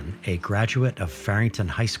Breslin, a graduate of Farrington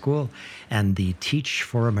High School and the Teach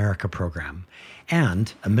for America program,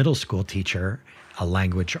 and a middle school teacher, a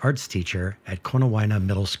language arts teacher at Konawaina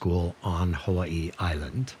Middle School on Hawaii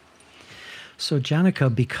Island. So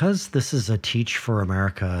Jannica, because this is a Teach for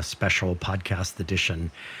America special podcast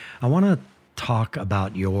edition, I want to talk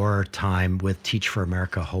about your time with Teach for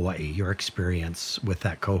America Hawaii, your experience with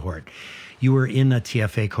that cohort. You were in a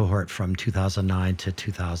TFA cohort from 2009 to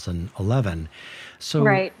 2011. So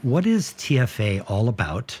Right. What is TFA all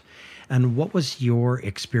about? And what was your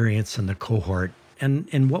experience in the cohort? And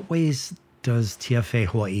in what ways does TFA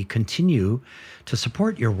Hawaii continue to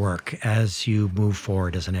support your work as you move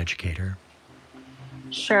forward as an educator?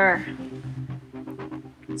 Sure.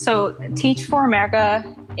 So, Teach for America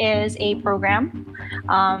is a program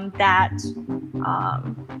that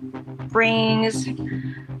brings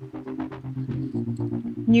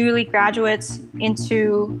newly graduates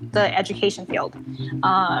into the education field.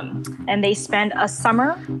 And they spend a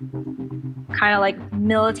summer, kind of like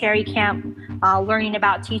military camp, learning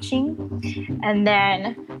about teaching. And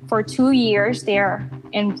then for 2 years, they're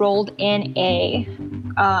enrolled in a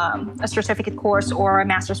certificate course or a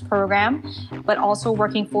master's program, but also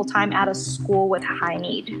working full-time at a school with high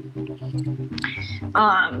need.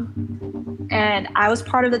 And I was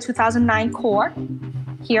part of the 2009 core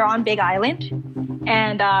here on Big Island.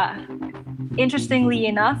 And interestingly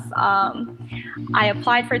enough, I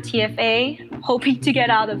applied for TFA hoping to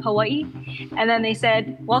get out of Hawaii. And then they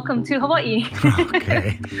said, welcome to Hawaii.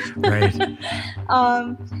 Okay, right.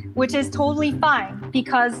 Which is totally fine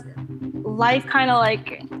because life kind of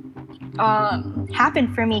like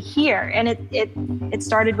happened for me here, and it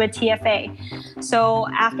started with TFA. So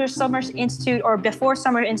after Summer Institute, or before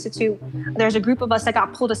Summer Institute, there's a group of us that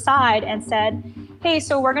got pulled aside and said, hey,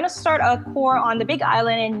 so we're going to start a core on the Big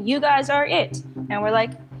Island and you guys are it. And we're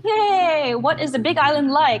like, yay, what is the Big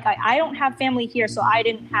Island like? I don't have family here, so I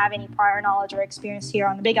didn't have any prior knowledge or experience here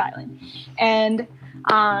on the Big Island. And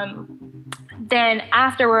then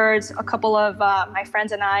afterwards, a couple of my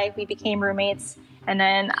friends and I, we became roommates. And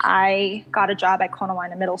then I got a job at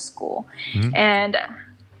Konawaina Middle School. Mm-hmm. And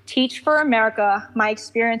Teach for America, my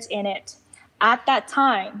experience in it, at that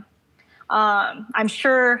time, I'm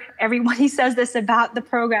sure everybody says this about the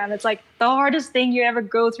program. It's like the hardest thing you ever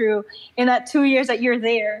go through in that 2 years that you're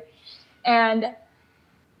there. And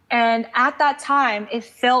at that time, it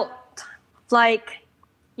felt like,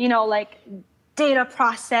 like data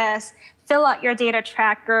process, fill out your data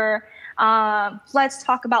tracker. Let's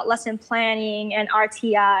talk about lesson planning and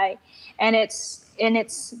RTI. And it's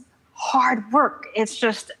hard work. It's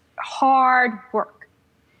just hard work.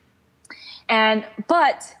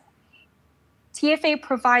 But TFA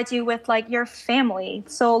provides you with like your family.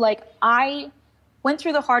 So like I went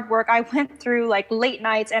through the hard work. I went through like late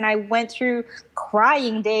nights, and I went through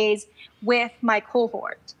crying days with my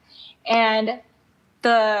cohort. And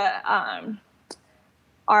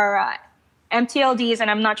our MTLDs, and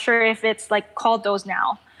I'm not sure if it's like called those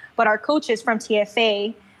now, but our coaches from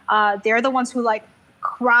TFA, they're the ones who like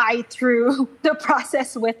cry through the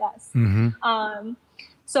process with us. Mm-hmm.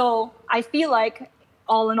 So I feel like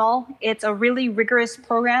all in all, it's a really rigorous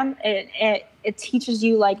program. It teaches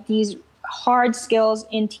you like these hard skills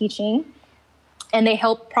in teaching, and they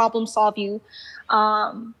help problem solve you.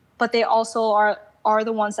 But they also are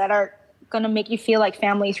the ones that are going to make you feel like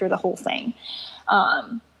family through the whole thing.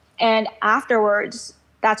 And afterwards,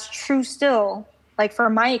 that's true still. Like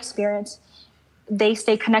from my experience, they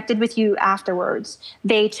stay connected with you afterwards.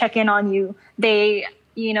 They check in on you. They,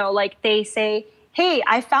 like they say, hey,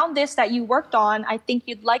 I found this that you worked on. I think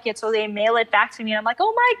you'd like it. So they mail it back to me. And I'm like,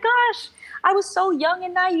 oh my gosh, I was so young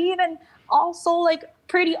and naive and also like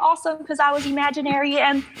pretty awesome because I was imaginary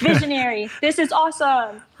and visionary. This is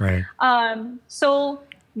awesome. Right. So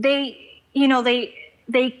they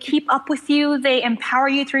keep up with you. They empower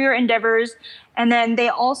you through your endeavors. And then they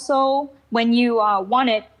also, when you want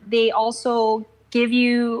it, they also give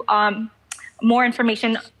you more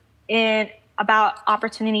information about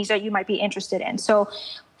opportunities that you might be interested in. So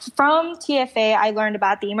from TFA, I learned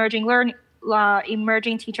about the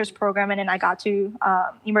Emerging Teachers Program, and then I got to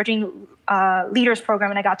Emerging Leaders Program,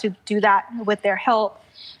 and I got to do that with their help.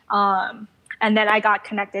 And then I got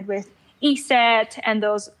connected with ESET and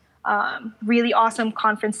those really awesome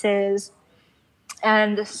conferences.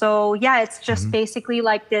 And so, yeah, it's just basically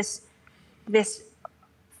like this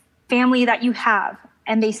family that you have,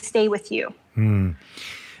 and they stay with you.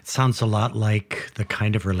 It sounds a lot like the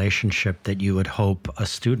kind of relationship that you would hope a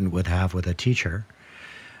student would have with a teacher,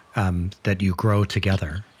 that you grow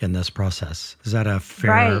together in this process. Is that a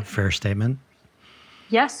fair statement?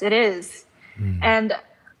 Yes, it is. And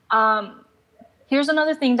here's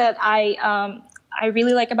another thing that I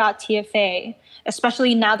really like about TFA,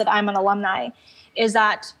 especially now that I'm an alumni, is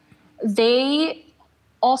that they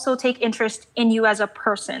also take interest in you as a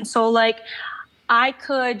person. So like I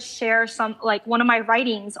could share one of my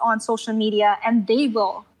writings on social media, and they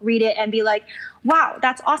will read it and be like, wow,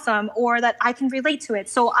 that's awesome, or that I can relate to it.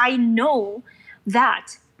 So I know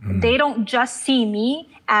that they don't just see me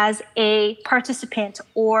as a participant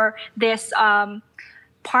or this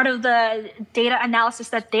part of the data analysis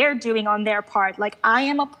that they're doing on their part. Like I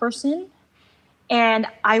am a person and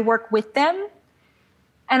I work with them.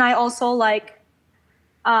 And I also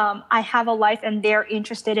I have a life and they're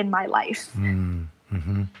interested in my life.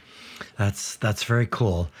 That's very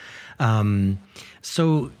cool.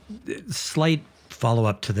 So slight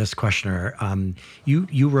follow-up to this questioner.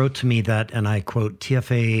 You wrote to me that, and I quote,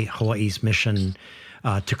 TFA Hawaii's mission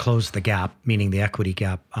to close the gap, meaning the equity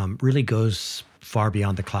gap, really goes far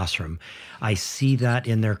beyond the classroom. I see that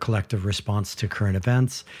in their collective response to current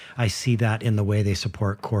events. I see that in the way they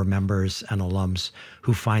support core members and alums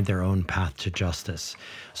who find their own path to justice.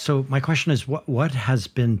 So my question is, what has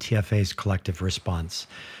been TFA's collective response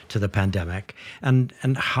to the pandemic, and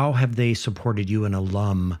how have they supported you, an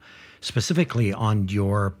alum, specifically on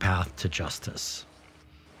your path to justice?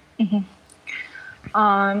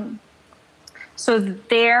 So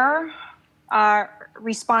their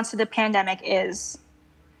response to the pandemic is,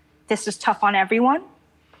 this is tough on everyone,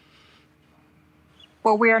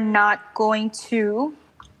 but we are not going to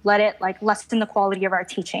let it lessen the quality of our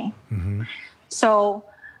teaching. So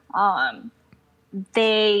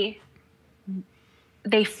they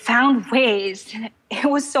found ways. It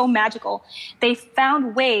was so magical. They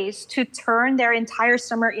found ways to turn their entire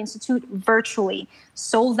summer institute virtually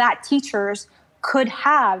so that teachers could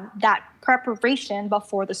have that preparation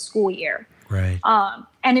before the school year. Right.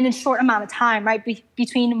 And in a short amount of time, right,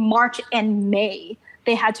 between March and May,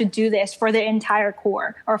 they had to do this for the entire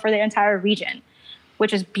core or for the entire region,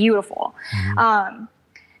 which is beautiful.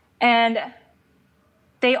 And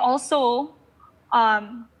they also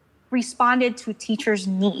responded to teachers'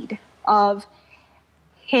 need of,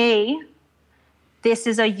 hey, this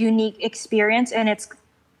is a unique experience and it's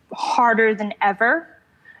harder than ever,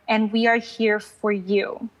 and we are here for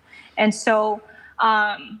you. And so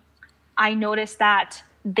I noticed that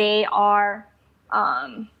they are,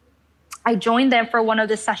 I joined them for one of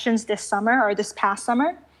the sessions this past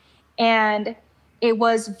summer, and it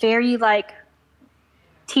was very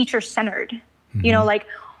teacher-centered. You know,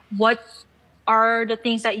 what are the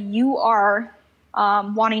things that you are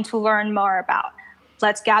wanting to learn more about?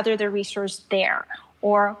 Let's gather the resource there.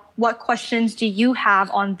 Or what questions do you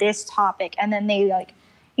have on this topic? And then they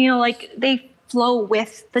they flow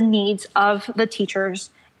with the needs of the teachers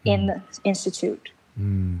in the institute.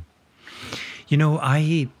 You know,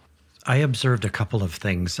 I observed a couple of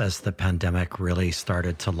things as the pandemic really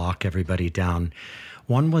started to lock everybody down.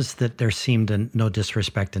 One was that there seemed, and no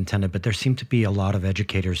disrespect intended, but there seemed to be a lot of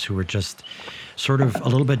educators who were just sort of a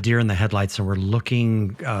little bit deer in the headlights and were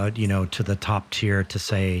looking, to the top tier to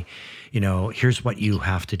say, here's what you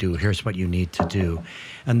have to do, here's what you need to do.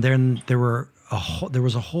 And then there was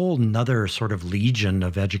a whole nother sort of legion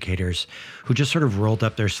of educators who just sort of rolled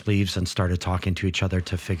up their sleeves and started talking to each other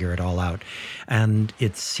to figure it all out. And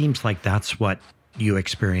it seems like that's what you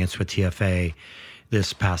experienced with TFA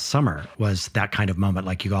this past summer, was that kind of moment.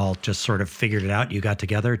 Like you all just sort of figured it out. You got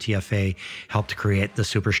together, TFA helped to create the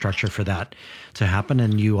superstructure for that to happen,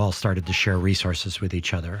 and you all started to share resources with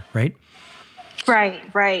each other, right?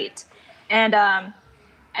 Right. And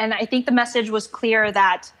I think the message was clear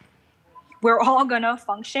that we're all going to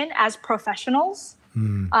function as professionals,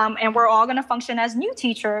 and we're all going to function as new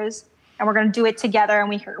teachers, and we're going to do it together, and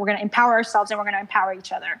we're going to empower ourselves, and we're going to empower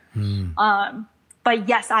each other. But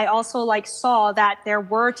yes, I also like saw that there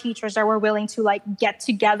were teachers that were willing to like get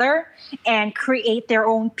together and create their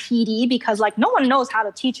own PD, because like no one knows how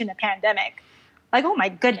to teach in a pandemic. Like, oh my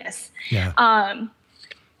goodness. Yeah.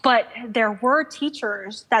 But there were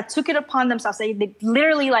teachers that took it upon themselves. They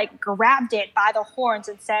literally like grabbed it by the horns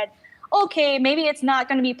and said, okay, maybe it's not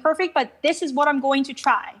going to be perfect, but this is what I'm going to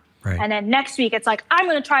try. Right. And then next week, it's like, I'm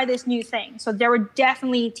going to try this new thing. So there were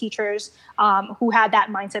definitely teachers who had that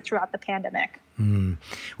mindset throughout the pandemic.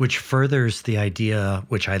 Which furthers the idea,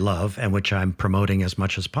 which I love and which I'm promoting as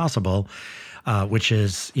much as possible, which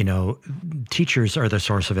is, teachers are the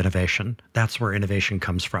source of innovation. That's where innovation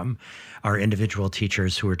comes from. Our individual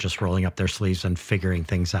teachers who are just rolling up their sleeves and figuring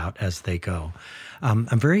things out as they go.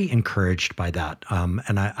 I'm very encouraged by that.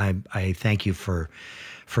 And I thank you for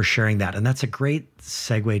sharing that. And that's a great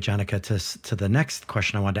segue, Jannica, to the next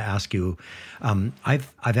question I wanted to ask you.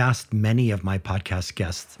 I've asked many of my podcast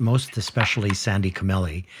guests, most especially Sandy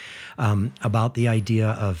Camilli, about the idea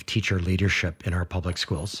of teacher leadership in our public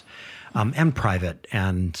schools, and private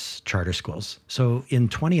and charter schools. So in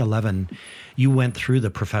 2011, you went through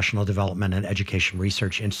the Professional Development and Education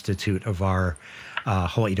Research Institute of our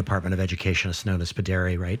Hawaii Department of Education. It's known as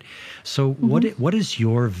PDERE, right? So what is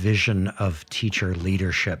your vision of teacher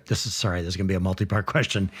leadership? This is going to be a multi-part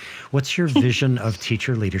question. What's your vision of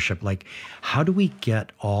teacher leadership? Like, how do we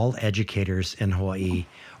get all educators in Hawaii,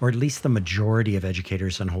 or at least the majority of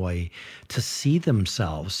educators in Hawaii, to see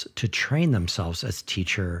themselves, to train themselves as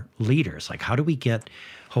teacher leaders? Like, how do we get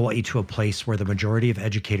Hawaii to a place where the majority of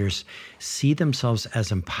educators see themselves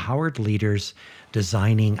as empowered leaders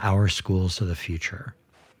designing our schools of the future?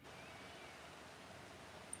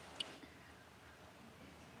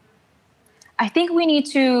 I think we need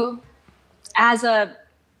to, as a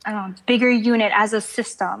bigger unit, as a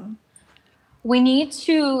system, we need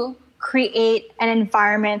to create an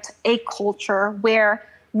environment, a culture where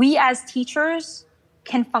we as teachers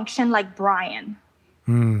can function like Brian.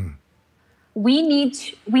 We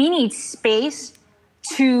need space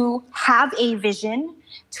to have a vision,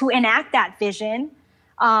 to enact that vision.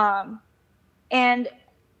 And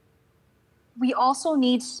we also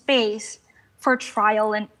need space for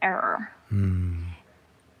trial and error.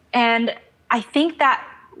 And I think that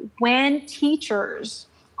when teachers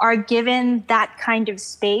are given that kind of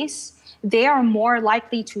space, they are more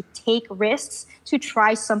likely to take risks, to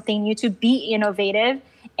try something new, to be innovative,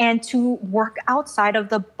 and to work outside of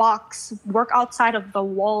the box, work outside of the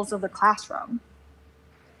walls of the classroom.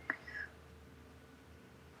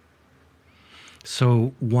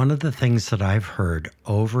 So one of the things that I've heard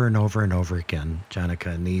over and over and over again,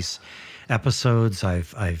 Jannica, in these episodes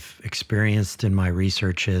I've experienced in my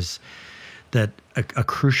research is that a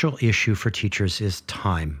crucial issue for teachers is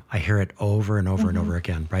time. I hear it over and over and over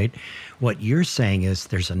again, right? What you're saying is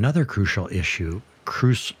there's another crucial issue,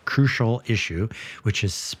 which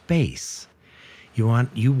is space. You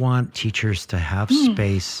want teachers to have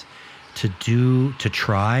space to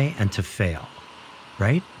try and to fail,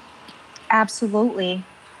 right? Absolutely.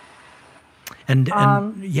 And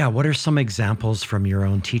what are some examples from your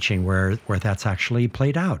own teaching where that's actually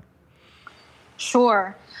played out?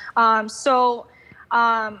 Sure. So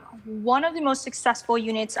one of the most successful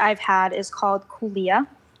units I've had is called Kulia.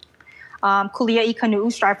 Kulia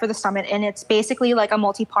Ikanu'u, Strive for the Summit. And it's basically like a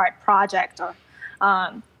multi-part project.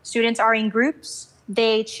 Students are in groups.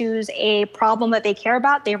 They choose a problem that they care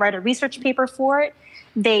about. They write a research paper for it.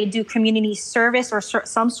 They do community service or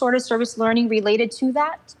some sort of service learning related to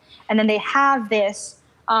that. And then they have this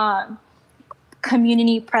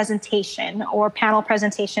community presentation or panel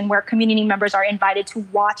presentation where community members are invited to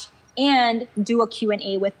watch and do a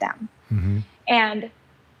Q&A with them. And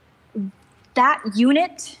that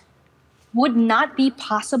unit would not be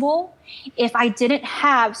possible if I didn't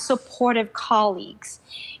have supportive colleagues,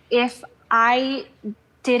 if I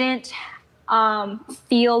didn't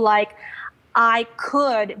feel like I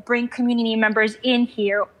could bring community members in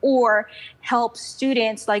here or help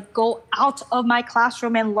students like go out of my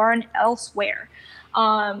classroom and learn elsewhere.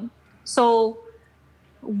 So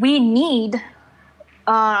we need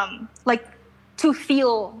to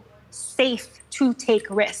feel safe to take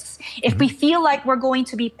risks. If we feel like we're going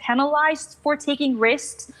to be penalized for taking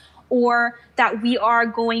risks or that we are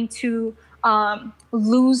going to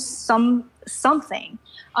lose something,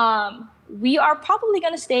 we are probably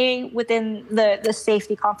going to stay within the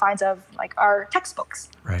safety confines of like our textbooks.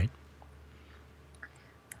 Right.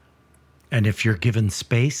 And if you're given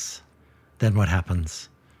space, then what happens?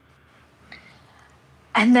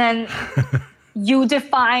 And then you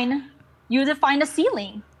define a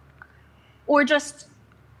ceiling, or just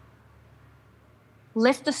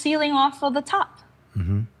lift the ceiling off of the top.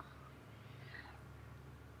 Mm-hmm.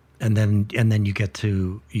 And then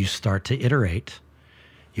you start to iterate.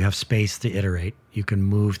 You have space to iterate. You can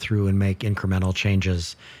move through and make incremental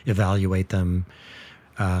changes, evaluate them,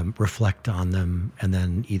 reflect on them, and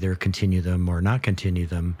then either continue them or not continue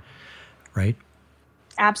them, right?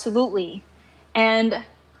 Absolutely. And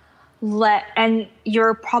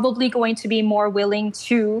you're probably going to be more willing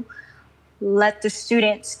to let the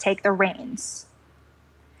students take the reins.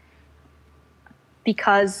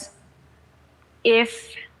 Because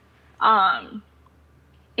if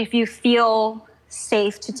you feel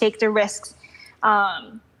safe to take the risks,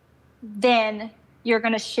 then you're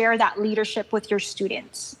going to share that leadership with your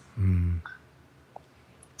students. Mm.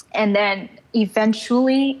 And then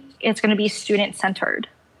eventually it's going to be student-centered.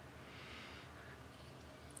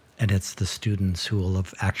 And it's the students who will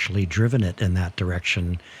have actually driven it in that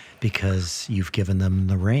direction because you've given them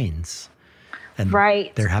the reins. And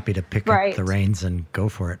right. They're happy to pick up the reins and go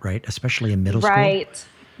for it, right? Especially in middle school. Right.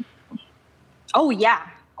 Oh, yeah.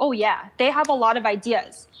 They have a lot of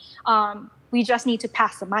ideas. We just need to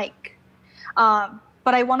pass the mic.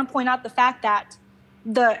 But I want to point out the fact that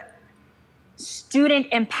the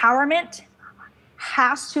student empowerment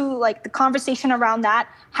has to, the conversation around that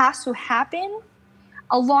has to happen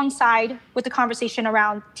alongside with the conversation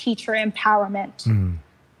around teacher empowerment. Mm.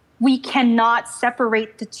 We cannot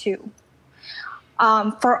separate the two.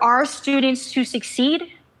 For our students to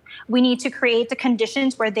succeed, we need to create the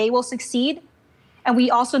conditions where they will succeed. And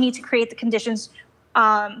we also need to create the conditions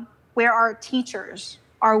where our teachers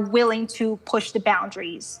are willing to push the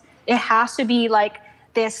boundaries. It has to be like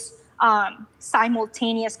this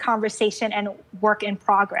simultaneous conversation and work in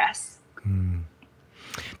progress. Mm.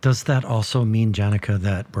 Does that also mean, Jannica,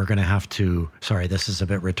 that we're going to have to, sorry, this is a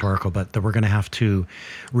bit rhetorical, but that we're going to have to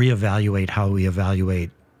reevaluate how we evaluate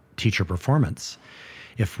teacher performance?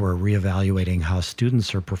 If we're reevaluating how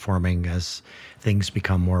students are performing as things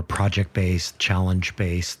become more project-based,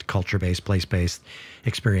 challenge-based, culture-based, place-based,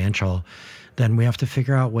 experiential, then we have to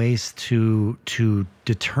figure out ways to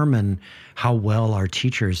determine how well our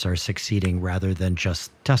teachers are succeeding rather than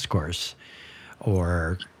just test scores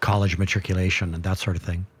or college matriculation and that sort of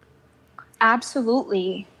thing.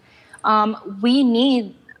 Absolutely. We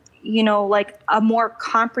need, a more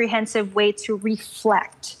comprehensive way to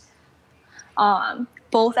reflect,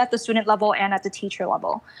 both at the student level and at the teacher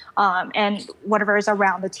level, and whatever is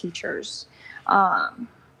around the teachers.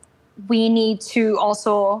 We need to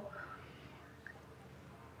also,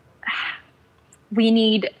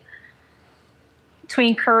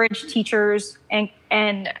 encourage teachers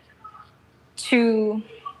and to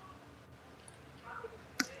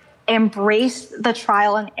embrace the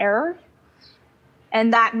trial and error.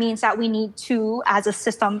 And that means that we need to, as a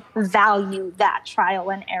system, value that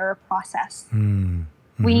trial and error process. Mm.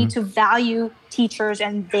 Mm-hmm. We need to value teachers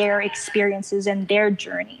and their experiences and their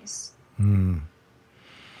journeys. Mm.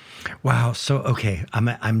 Wow. So, okay,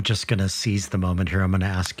 I'm just going to seize the moment here. I'm going to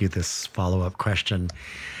ask you this follow-up question.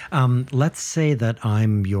 Let's say that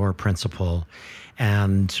I'm your principal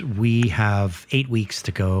and we have 8 weeks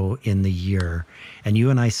to go in the year, and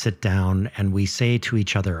you and I sit down and we say to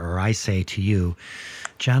each other, or I say to you,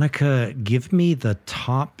 Jannica, give me the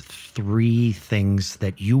top 3 things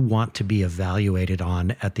that you want to be evaluated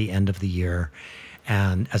on at the end of the year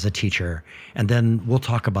and as a teacher, and then we'll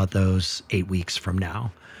talk about those 8 weeks from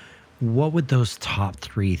now. What would those top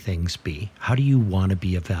 3 things be? How do you want to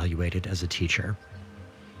be evaluated as a teacher?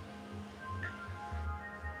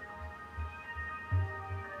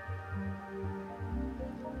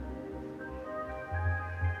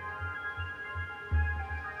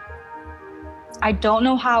 I don't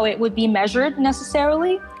know how it would be measured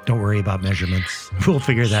necessarily. Don't worry about measurements. We'll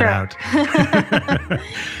figure that out.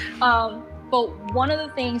 But one of the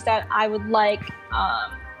things that I would like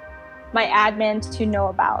my admin to know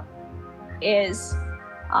about is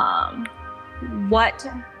what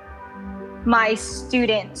my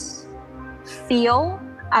students feel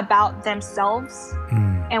about themselves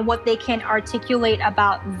and what they can articulate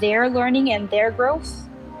about their learning and their growth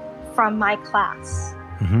from my class.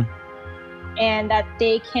 Mm-hmm. And that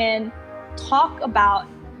they can talk about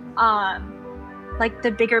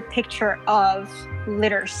the bigger picture of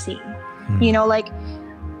literacy.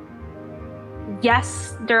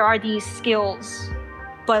 Yes, there are these skills,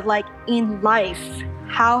 but in life,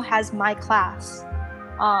 how has my class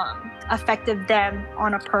affected them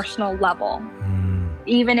on a personal level?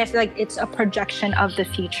 Even if it's a projection of the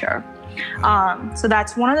future. So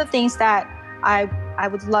that's one of the things that I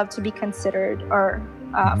would love to be considered or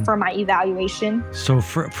for my evaluation. So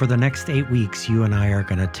for the next 8 weeks, you and I are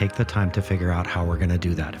going to take the time to figure out how we're going to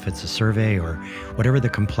do that. If it's a survey or whatever the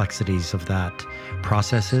complexities of that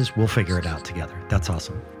process is, we'll figure it out together. That's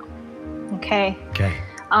awesome. Okay. Okay.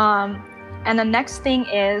 And the next thing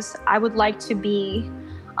is I would like to be,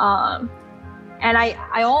 and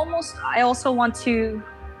I also want to,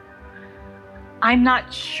 I'm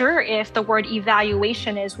not sure if the word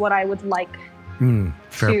evaluation is what I would like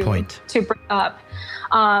fair point. To bring up.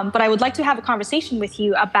 But I would like to have a conversation with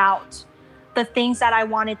you about the things that I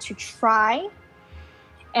wanted to try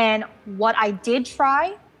and what I did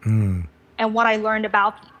try and what I learned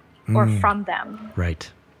about or from them. Right.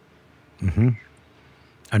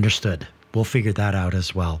 Understood. We'll figure that out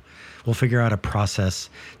as well. We'll figure out a process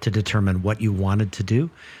to determine what you wanted to do,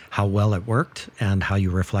 how well it worked, and how you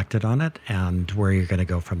reflected on it, and where you're going to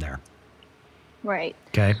go from there. Right.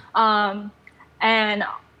 Okay. And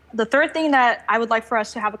the third thing that I would like for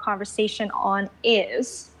us to have a conversation on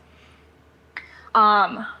is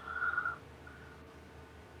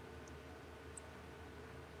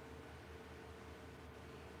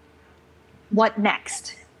what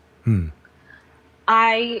next?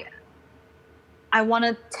 I want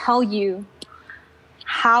to tell you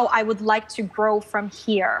how I would like to grow from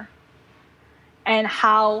here and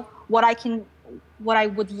what I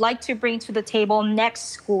would like to bring to the table next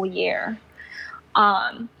school year.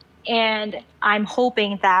 And I'm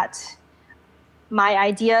hoping that my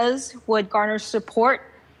ideas would garner support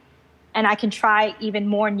and I can try even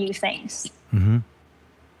more new things.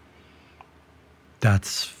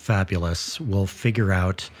 That's fabulous. We'll figure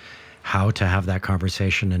out how to have that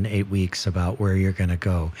conversation in 8 weeks about where you're going to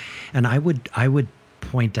go. And I would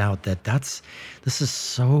point out that this is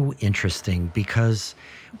so interesting because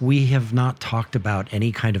we have not talked about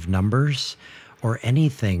any kind of numbers or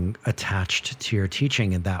anything attached to your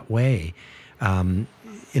teaching in that way.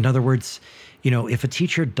 In other words, if a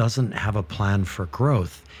teacher doesn't have a plan for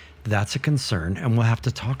growth, that's a concern, and we'll have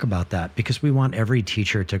to talk about that because we want every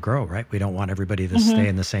teacher to grow, right? We don't want everybody to stay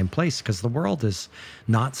in the same place because the world is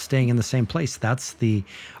not staying in the same place. That's the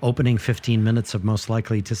opening 15 minutes of Most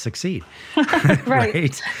Likely to Succeed,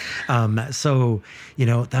 right? So,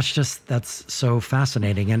 that's so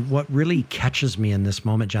fascinating. And what really catches me in this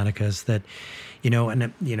moment, Jannica, is that,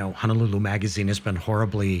 Honolulu Magazine has been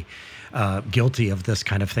horribly guilty of this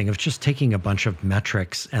kind of thing, of just taking a bunch of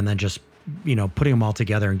metrics and then just putting them all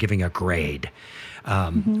together and giving a grade,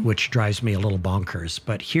 which drives me a little bonkers.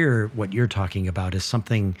 But here, what you're talking about is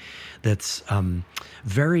something that's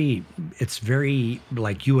very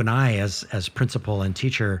like you and I as principal and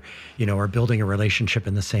teacher, are building a relationship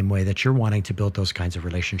in the same way that you're wanting to build those kinds of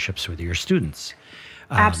relationships with your students.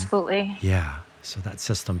 Absolutely. Yeah. So that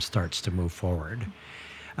system starts to move forward.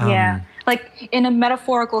 Like in a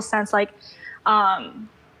metaphorical sense, like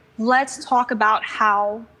let's talk about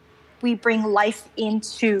how we bring life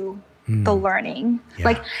into the learning.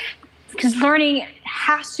 Like, because learning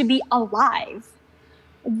has to be alive.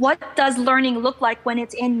 What does learning look like when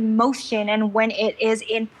it's in motion and when it is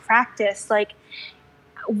in practice? Like,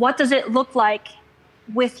 what does it look like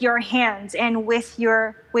with your hands and with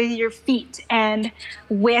your feet and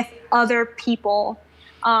with other people?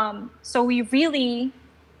 So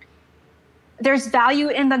there's value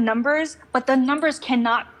in the numbers, but the numbers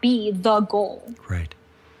cannot be the goal. Right.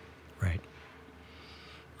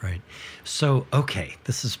 So, okay,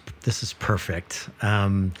 this is perfect.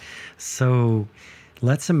 So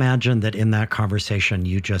let's imagine that in that conversation,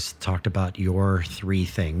 you just talked about your 3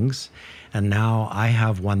 things. And now I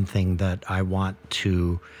have one thing that I want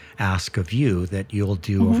to ask of you that you'll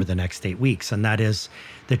do over the next 8 weeks. And that is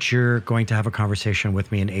that you're going to have a conversation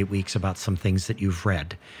with me in 8 weeks about some things that you've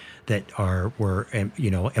read that were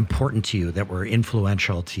important to you, that were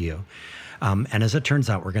influential to you. And as it turns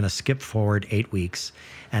out, we're going to skip forward 8 weeks.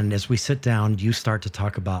 And as we sit down, you start to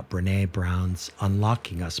talk about Brené Brown's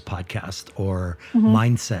Unlocking Us podcast, or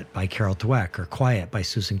Mindset by Carol Dweck, or Quiet by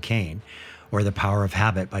Susan Cain, or The Power of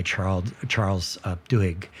Habit by Charles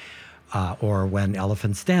Duhigg, or When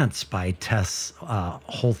Elephants Dance by Tess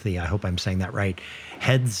Holthe. I hope I'm saying that right.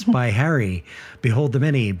 Heads by Harry, Behold the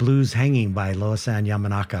Many, Blues Hanging by Loisanne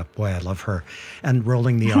Yamanaka. Boy, I love her. And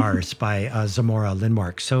Rolling the R's by Zamora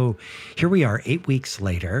Lindmark. So here we are 8 weeks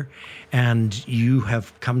later, and you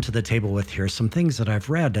have come to the table with, here's some things that I've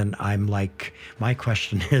read. And I'm like, my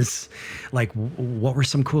question is, like, what were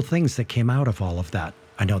some cool things that came out of all of that?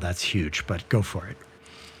 I know that's huge, but go for it.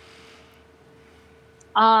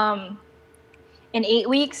 In 8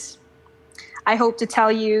 weeks, I hope to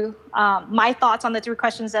tell you my thoughts on the 3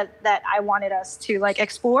 questions that I wanted us to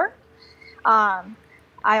explore.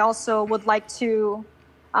 I also would like to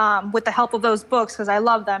with the help of those books, because I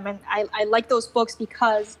love them. And I like those books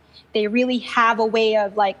because they really have a way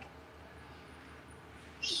of like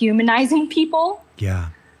humanizing people. Yeah.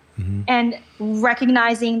 Mm-hmm. And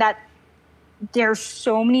recognizing that there's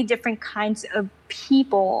so many different kinds of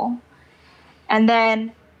people. And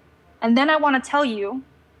then I want to tell you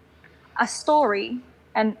a story,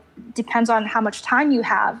 and depends on how much time you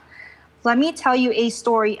have. Let me tell you a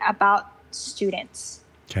story about students.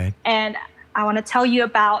 Okay. And I want to tell you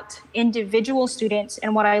about individual students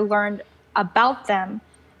and what I learned about them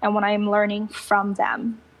and what I'm learning from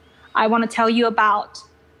them. I want to tell you about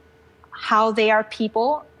how they are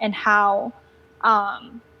people and how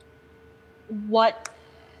what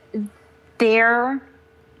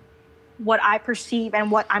I perceive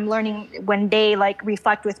and what I'm learning when they like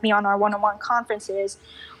reflect with me on our one-on-one conferences,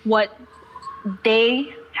 what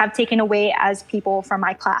they have taken away as people from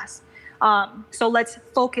my class. So let's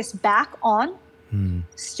focus back on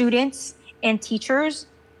students and teachers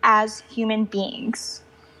as human beings.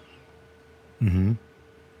 Mm-hmm.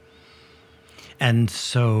 And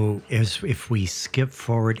so if we skip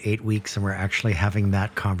forward 8 weeks and we're actually having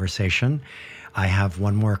that conversation, I have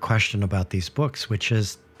one more question about these books, which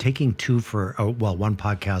is taking one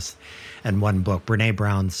podcast and one book, Brene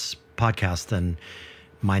Brown's podcast and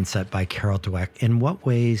Mindset by Carol Dweck. In what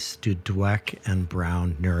ways do Dweck and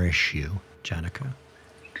Brown nourish you, Jannica?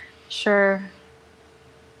 Sure.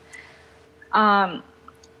 Carol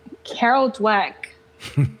Dweck.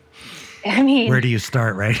 I mean, where do you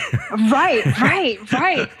start, right?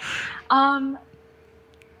 right.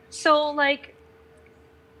 So like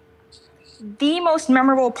the most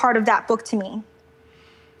memorable part of that book to me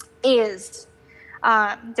is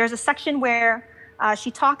there's a section where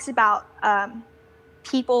she talks about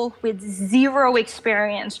people with zero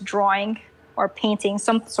experience drawing or painting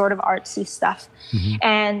some sort of artsy stuff. Mm-hmm.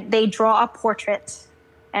 And they draw a portrait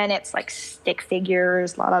and it's like stick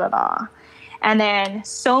figures, la la la la. And then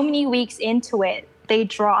so many weeks into it, they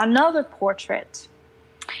draw another portrait.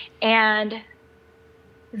 And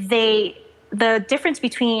the difference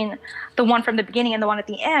between the one from the beginning and the one at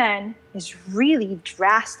the end is really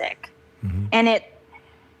drastic. Mm-hmm.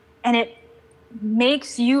 And it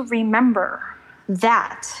makes you remember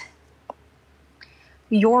that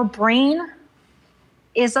your brain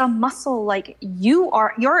is a muscle. Like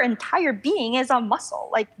your entire being is a muscle.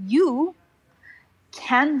 Like you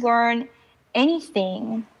can learn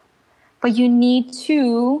anything, but you need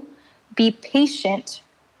to be patient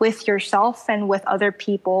with yourself and with other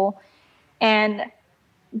people and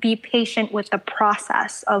be patient with the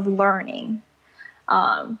process of learning.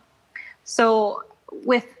 So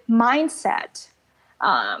with mindset,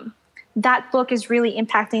 that book is really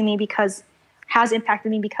impacted me because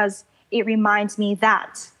it reminds me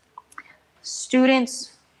that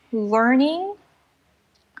students learning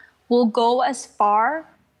will go as far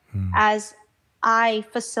as I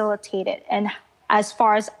facilitate it and as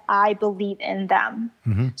far as I believe in them.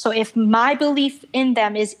 Mm-hmm. So if my belief in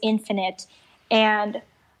them is infinite and,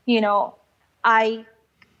 I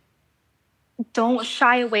don't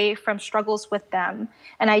shy away from struggles with them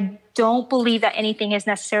and I don't believe that anything is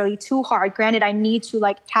necessarily too hard. Granted, I need to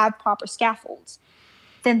have proper scaffolds.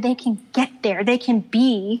 Then they can get there. They can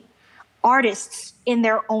be artists in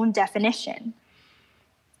their own definition.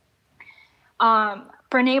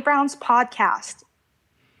 Brene Brown's podcast.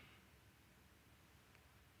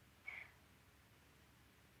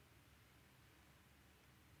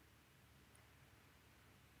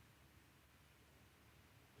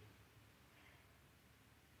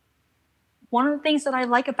 One of the things that I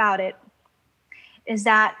like about it is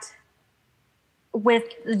that with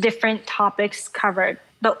the different topics covered,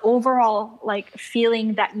 the overall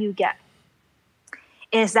feeling that you get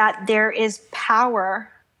is that there is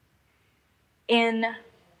power in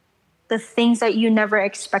the things that you never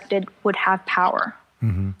expected would have power.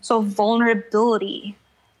 Mm-hmm. So vulnerability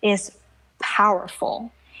is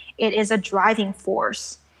powerful. It is a driving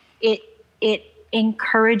force. It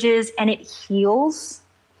encourages and it heals.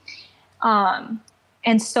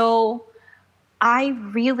 And so it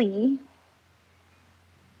really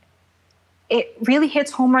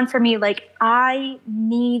hits home run for me. I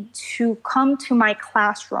need to come to my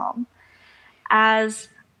classroom as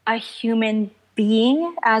a human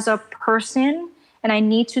being, as a person, and I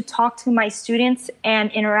need to talk to my students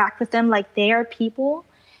and interact with them like they are people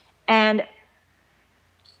and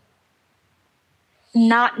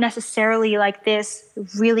not necessarily this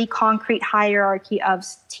really concrete hierarchy of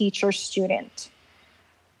teacher-student.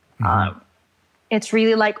 Mm-hmm. It's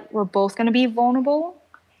really we're both going to be vulnerable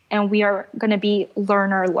and we are going to be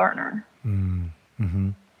learner-learner.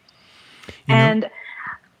 Mm-hmm.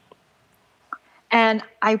 And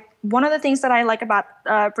one of the things that I like about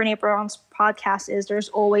Brene Brown's podcast is there's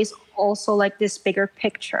always also like this bigger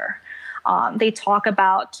picture. They talk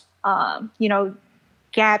about,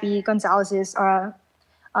 Gabby Gonzalez's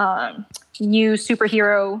new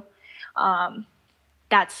superhero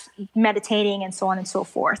that's meditating and so on and so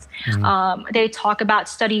forth. They talk about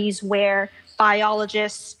studies where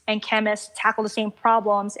biologists and chemists tackle the same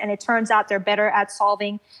problems, and it turns out they're better at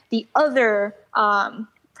solving the other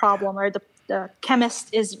problem, or the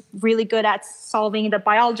chemist is really good at solving the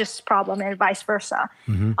biologist's problem and vice versa.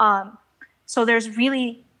 So there's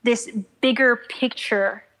really this bigger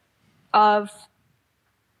picture of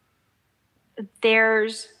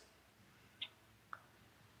there's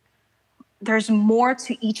more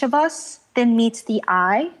to each of us than meets the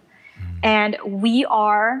eye. And we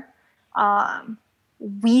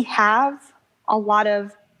have a lot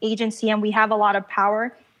of agency and we have a lot of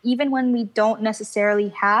power, even when we don't necessarily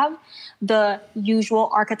have the usual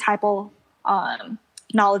archetypal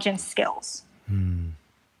knowledge and skills.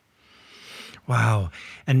 Wow.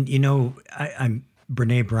 And, I'm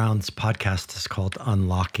Brene Brown's podcast is called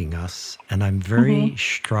Unlocking Us. And I'm very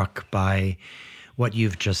struck by what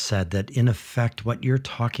you've just said, that in effect, what you're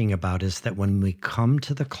talking about is that when we come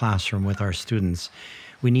to the classroom with our students,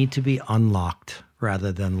 we need to be unlocked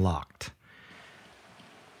rather than locked.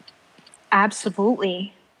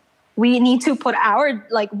 Absolutely. We need to put our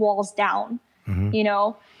walls down,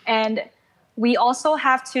 and we also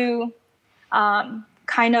have to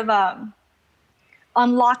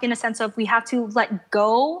unlock in a sense of we have to let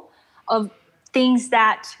go of things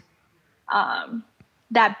that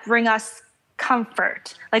bring us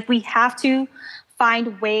comfort. Like we have to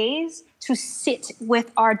find ways to sit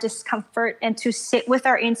with our discomfort and to sit with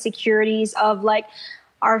our insecurities of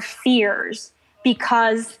our fears,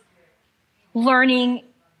 because learning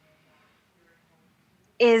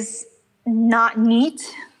is not neat.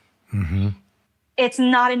 It's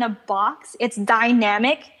not in a box. It's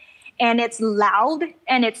dynamic and it's loud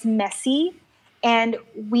and it's messy, and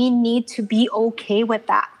we need to be okay with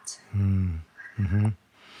that.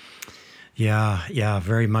 Yeah,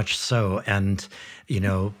 very much so. And,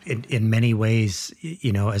 in many ways,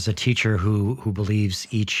 as a teacher who believes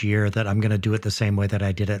each year that I'm going to do it the same way that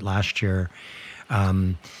I did it last year,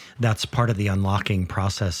 that's part of the unlocking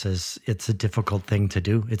process. It's a difficult thing to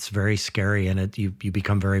do. It's very scary, and you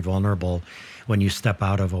become very vulnerable when you step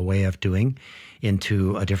out of a way of doing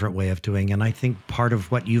into a different way of doing. And I think part of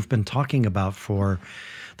what you've been talking about for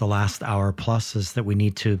the last hour plus is that we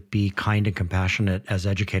need to be kind and compassionate as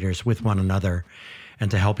educators with one another and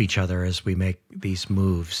to help each other as we make these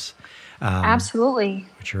moves. Absolutely.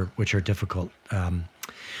 Which are difficult.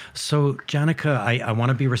 So, Jannica, I want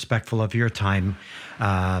to be respectful of your time.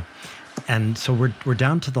 And so we're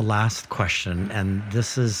down to the last question. And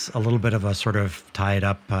this is a little bit of a sort of tie it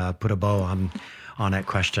up, put a bow on it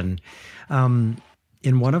question.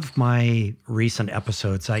 In one of my recent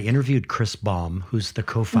episodes, I interviewed Chris Baum, who's the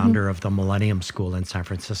co-founder of the Millennium School in San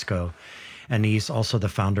Francisco. And he's also the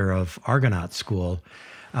founder of Argonaut School.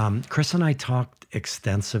 Chris and I talked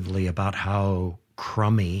extensively about how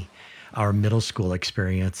crummy our middle school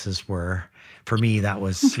experiences were. For me, that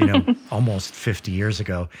was, almost 50 years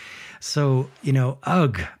ago. So,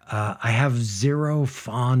 I have zero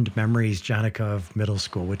fond memories, Jannica, of middle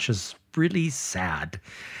school, which is really sad.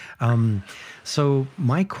 So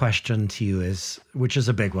my question to you is, which is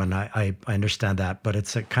a big one, I understand that, but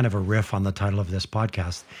it's a kind of a riff on the title of this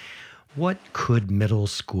podcast. What could middle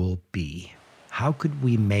school be? How could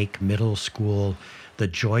we make middle school the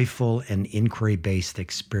joyful and inquiry-based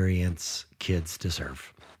experience kids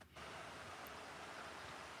deserve?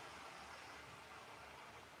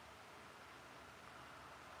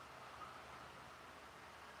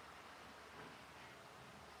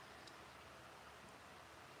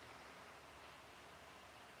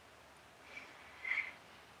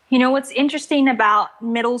 What's interesting about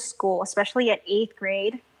middle school, especially at 8th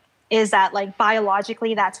grade, is that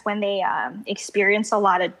biologically, that's when they experience a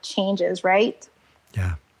lot of changes, right?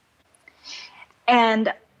 Yeah.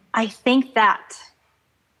 And I think that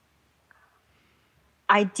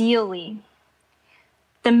ideally,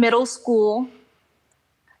 any middle school,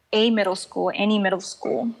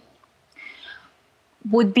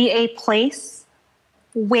 would be a place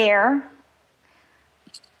where,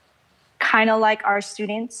 kind of like our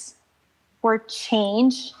students, where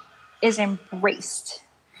change is embraced.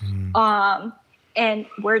 And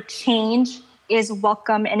where change is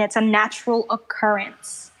welcome and it's a natural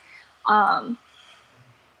occurrence.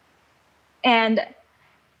 And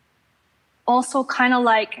also kind of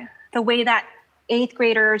like the way that 8th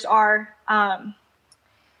graders are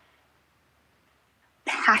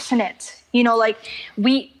passionate. You know, like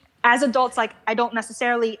we as adults, like I don't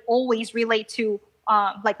necessarily always relate to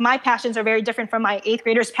like my passions are very different from my 8th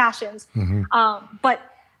graders' passions. But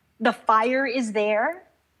the fire is there.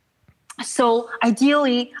 So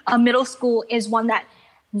ideally, a middle school is one that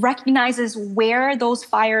recognizes where those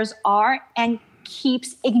fires are and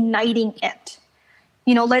keeps igniting it.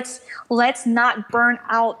 You know, let's not burn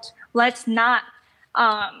out. Let's not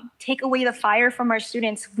take away the fire from our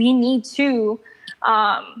students. We need to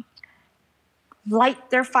light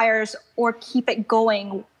their fires or keep it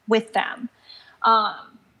going with them.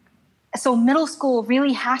 So middle school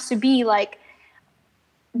really has to be like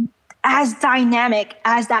as dynamic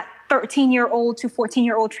as that 13-year-old to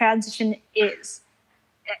 14-year-old transition is,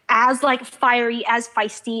 as like fiery, as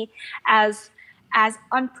feisty, as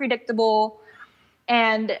unpredictable,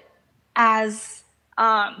 and as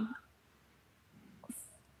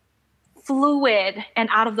fluid and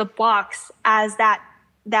out of the box as that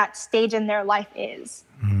stage in their life is.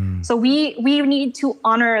 So we need to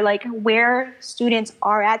honor like where students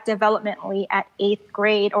are at developmentally at 8th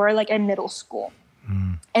grade or like in middle school.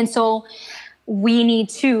 And so we need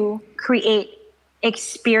to create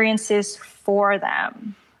experiences for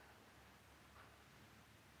them.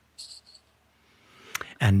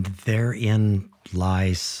 And therein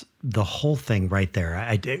lies the whole thing right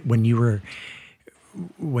there. When you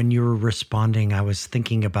were responding, I was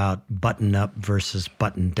thinking about button up versus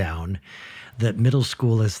button down. That middle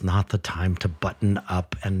school is not the time to button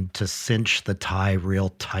up and to cinch the tie real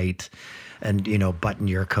tight and, you know, button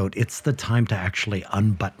your coat. It's the time to actually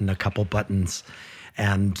unbutton a couple buttons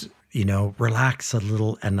and, you know, relax a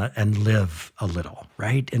little and live a little,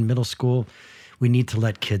 right? In middle school, we need to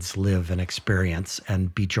let kids live and experience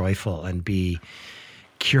and be joyful and be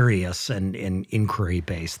curious and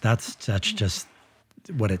inquiry-based. That's just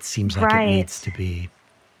what it seems like it needs to be.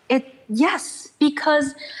 Yes,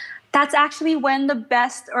 because that's actually when the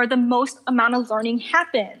best or the most amount of learning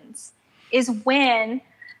happens, is when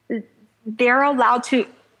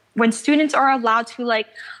when students are allowed to like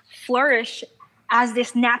flourish as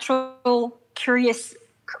this natural, curious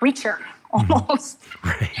creature almost.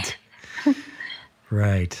 Right.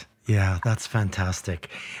 Right. Yeah, that's fantastic.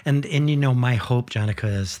 And you know, my hope, Jannica,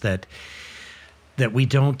 is that we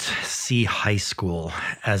don't see high school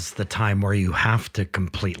as the time where you have to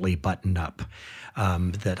completely button up.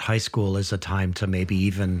 That high school is a time to maybe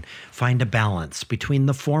even find a balance between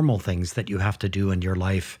the formal things that you have to do in your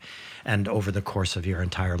life and over the course of your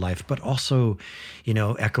entire life, but also, you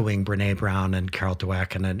know, echoing Brene Brown and Carol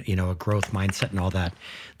Dweck and, you know, a growth mindset and all that.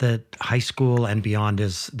 That high school and beyond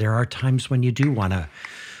there are times when you do want to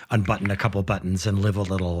unbutton a couple buttons and live a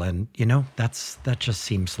little. And, you know, that just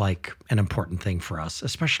seems like an important thing for us,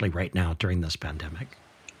 especially right now during this pandemic.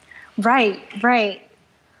 Right.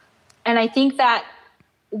 And I think that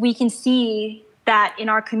we can see that in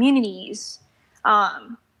our communities,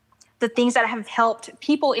 the things that have helped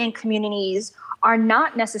people in communities are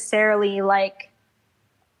not necessarily like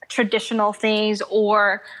traditional things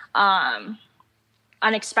or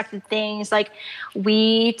unexpected things. Like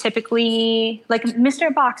we typically, like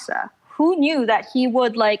Mr. Boxa, who knew that he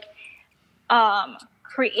would like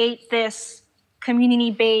create this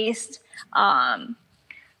community-based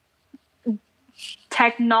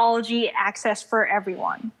technology access for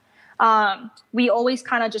everyone. We always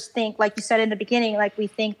kind of just think, like you said in the beginning, like we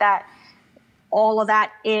think that all of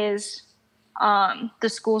that is the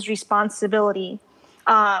school's responsibility.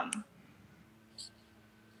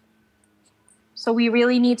 So we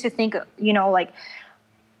really need to think, you know, like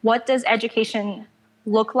what does education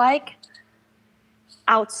look like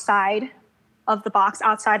outside of the box,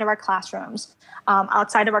 outside of our classrooms,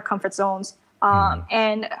 outside of our comfort zones,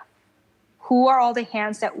 and who are all the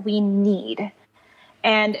hands that we need?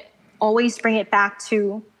 And always bring it back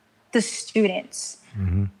to the students.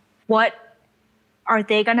 What are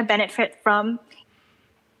they going to benefit from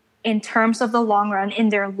in terms of the long run in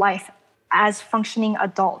their life as functioning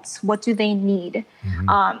adults? What do they need?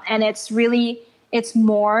 And it's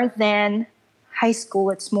more than high school.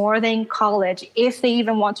 It's more than college, if they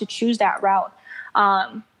even want to choose that route.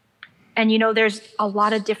 And, you know, there's a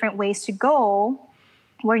lot of different ways to go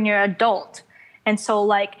when you're an adult. And so,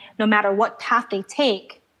 like, no matter what path they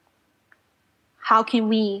take, how can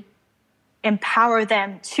we empower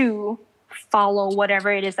them to follow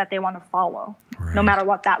whatever it is that they want to follow, no matter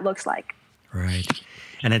what that looks like? Right.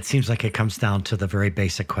 And it seems like it comes down to the very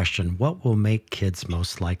basic question, what will make kids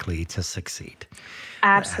most likely to succeed?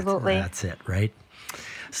 Absolutely. That's it, right?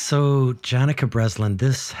 So, Jannica Breslin,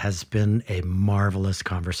 this has been a marvelous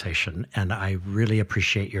conversation, and I really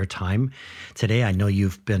appreciate your time today. I know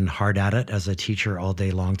you've been hard at it as a teacher all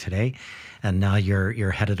day long today, and now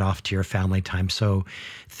you're headed off to your family time. So,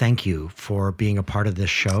 thank you for being a part of this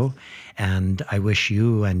show, and I wish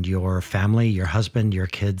you and your family, your husband, your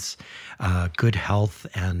kids, good health,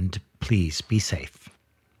 and please be safe.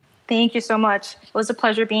 Thank you so much. It was a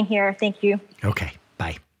pleasure being here. Thank you. Okay,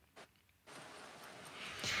 bye.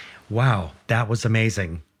 Wow, that was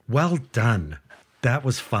amazing. Well done. That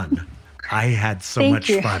was fun. I had so Thank much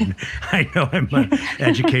you. fun. I know I'm an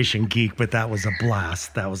education geek, but that was a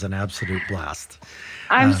blast. That was an absolute blast.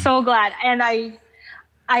 I'm so glad. And I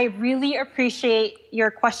really appreciate your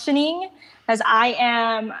questioning, as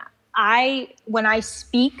when I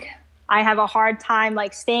speak, I have a hard time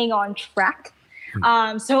like staying on track.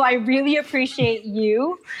 So I really appreciate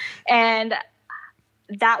you. And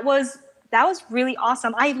that was really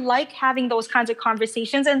awesome. I like having those kinds of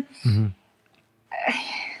conversations, and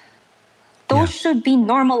those should be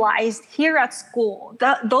normalized here at school.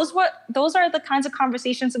 Those are the kinds of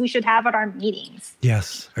conversations that we should have at our meetings.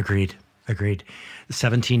 Yes, agreed.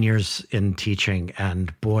 17 years in teaching,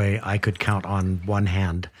 and boy, I could count on one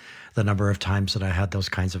hand the number of times that I had those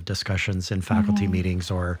kinds of discussions in faculty meetings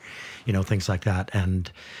or, things like that.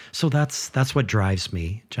 And so that's what drives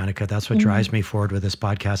me, Jannica. That's what drives me forward with this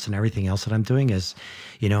podcast and everything else that I'm doing is,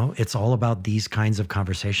 it's all about these kinds of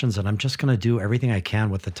conversations. And I'm just going to do everything I can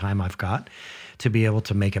with the time I've got to be able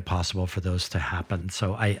to make it possible for those to happen.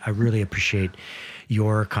 So I really appreciate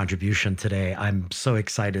your contribution today. I'm so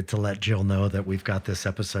excited to let Jill know that we've got this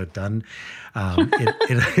episode done.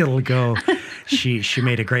 It'll go, she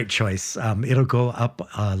made a great choice. It'll go up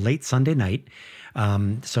late Sunday night.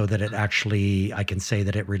 So that it actually, I can say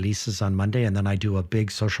that it releases on Monday, and then I do a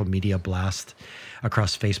big social media blast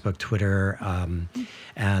across Facebook, Twitter,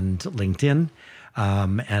 and LinkedIn.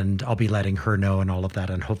 And I'll be letting her know and all of that.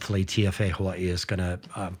 And hopefully TFA Hawaii is going to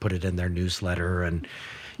put it in their newsletter and,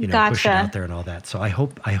 push it out there and all that. So I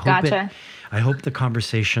hope the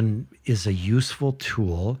conversation is a useful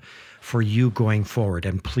tool for you going forward.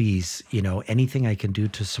 And please, anything I can do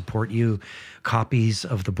to support you, copies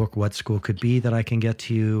of the book, What School Could Be, that I can get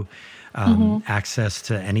to you, access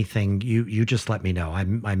to anything, you just let me know.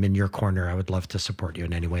 I'm in your corner. I would love to support you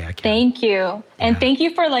in any way I can. Thank you. And thank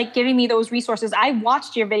you for giving me those resources. I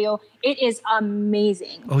watched your video. It is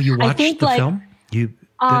amazing. Oh, you watched the film?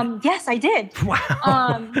 Yes, I did.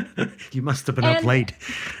 Wow. You must have been up late.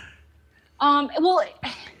 Well,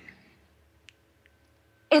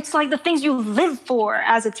 it's like the things you live for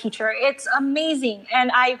as a teacher. It's amazing.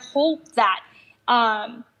 And I hope that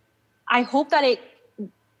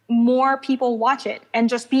more people watch it and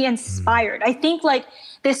just be inspired. I think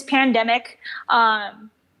this pandemic,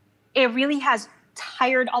 it really has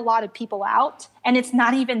tired a lot of people out, and it's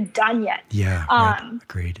not even done yet. Yeah, right.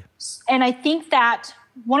 Agreed. And I think that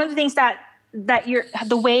one of the things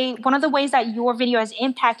one of the ways that your video has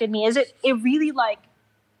impacted me is it really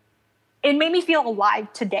it made me feel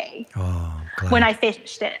alive today. Oh, glad. When I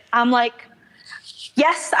finished it. I'm like,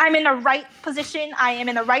 yes, I'm in the right position. I am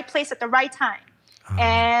in the right place at the right time.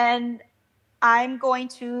 And I'm going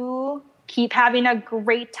to keep having a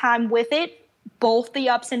great time with it, both the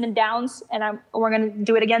ups and the downs, and we're going to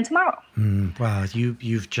do it again tomorrow. Wow,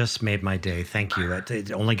 you've just made my day. Thank you.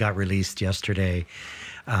 It only got released yesterday.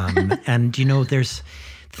 And,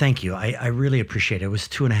 thank you. I really appreciate it. It was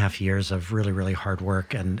 2.5 years of really, really hard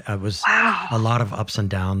work. And it was a lot of ups and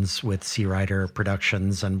downs with Sea Rider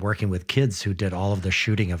Productions and working with kids who did all of the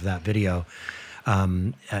shooting of that video.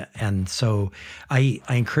 And so I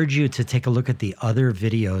encourage you to take a look at the other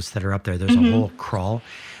videos that are up there. There's a whole crawl.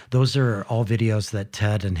 Those are all videos that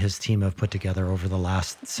Ted and his team have put together over the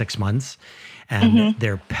last 6 months. And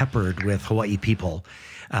they're peppered with Hawaii people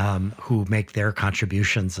who make their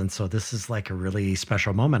contributions. And so this is a really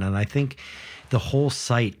special moment. And I think the whole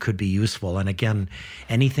site could be useful. And again,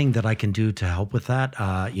 anything that I can do to help with that,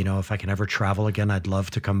 if I can ever travel again, I'd love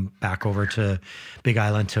to come back over to Big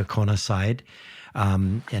Island, to Kona side.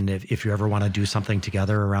 And if you ever want to do something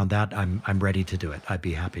together around that, I'm ready to do it. I'd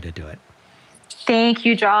be happy to do it. Thank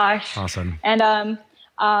you, Josh. Awesome. And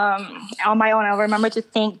on my own, I'll remember to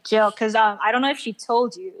thank Jill, because I don't know if she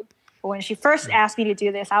told you, but when she first asked me to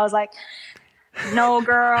do this, I was like, no,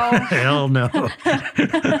 girl. Hell no.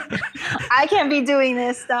 I can't be doing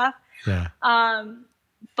this stuff. Yeah.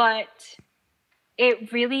 But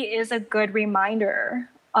it really is a good reminder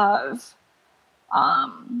of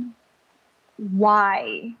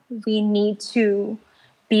why we need to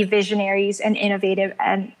be visionaries and innovative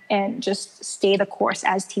and just stay the course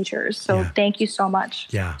as teachers. So thank you so much.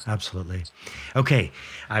 Yeah, absolutely. Okay,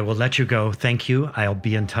 I will let you go. Thank you. I'll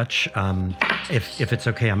be in touch. If it's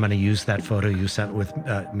okay, I'm going to use that photo you sent with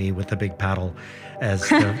me with the big paddle as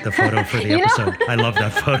the photo for the episode. I love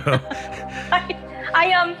that photo.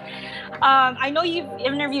 I know you've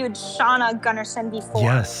interviewed Shauna Gunnarsson before.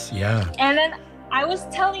 Yes, yeah. And then I was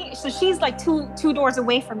telling, so she's like two doors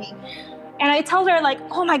away from me. And I told her, like,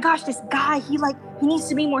 oh my gosh, this guy, he needs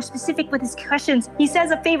to be more specific with his questions. He says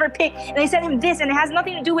a favorite pick, and I sent him this, and it has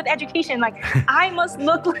nothing to do with education. Like, I must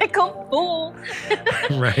look like a fool.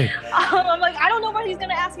 Right. I'm like, I don't know what he's going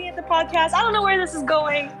to ask me at the podcast. I don't know where this is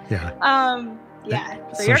going. Yeah.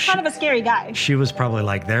 So you're kind of a scary guy. She was probably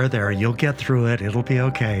like, there, you'll get through it. It'll be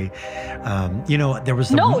okay. There was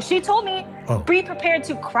she told me, be prepared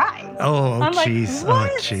to cry. Oh, jeez. Oh,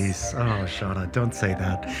 jeez. Oh, Shauna, don't say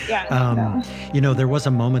that. Yeah. There was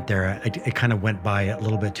a moment there. It kind of went by a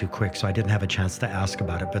little bit too quick, so I didn't have a chance to ask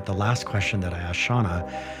about it. But the last question that I asked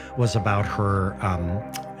Shauna was about her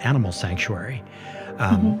animal sanctuary.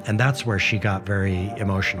 And that's where she got very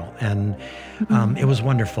emotional. And it was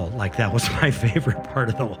wonderful. Like, that was my favorite part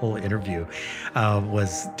of the whole interview,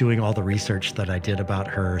 was doing all the research that I did about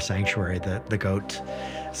her sanctuary, the goat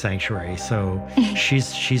sanctuary. So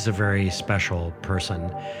she's a very special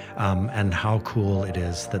person. And how cool it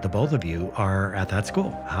is that the both of you are at that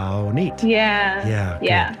school. How neat. Yeah.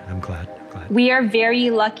 Good. I'm glad. We are very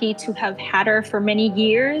lucky to have had her for many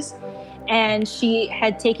years. And she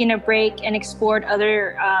had taken a break and explored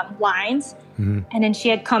other lines. And then she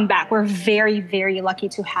had come back. We're very, very lucky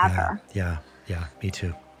to have her. Yeah, me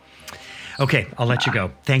too. Okay, I'll let you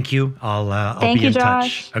go. Thank you. I'll Thank be in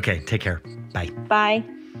Josh. touch. Okay, take care. Bye. Bye.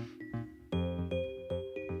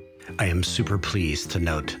 I am super pleased to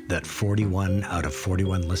note that 41 out of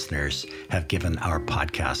 41 listeners have given our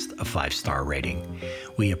podcast a 5-star rating.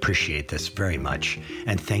 We appreciate this very much,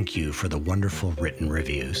 and thank you for the wonderful written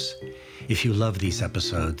reviews. If you love these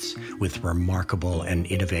episodes with remarkable and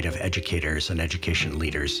innovative educators and education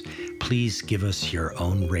leaders, please give us your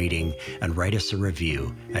own rating and write us a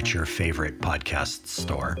review at your favorite podcast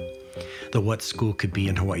store. The What School Could Be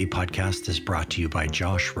in Hawaii podcast is brought to you by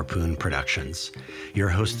Josh Rappoon Productions. Your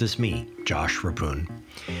host is me, Josh Rappoon.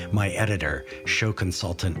 My editor, show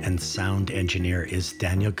consultant, and sound engineer is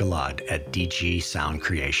Daniel Galad at DG Sound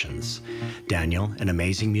Creations. Daniel, an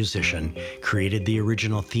amazing musician, created the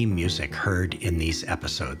original theme music heard in these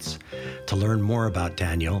episodes. To learn more about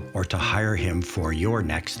Daniel or to hire him for your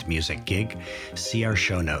next music gig, see our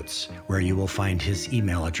show notes, where you will find his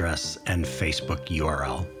email address and Facebook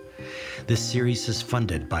URL. This series is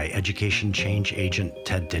funded by education change agent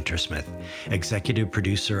Ted Dintersmith, executive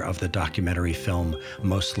producer of the documentary film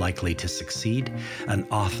Most Likely to Succeed, and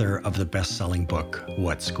author of the best-selling book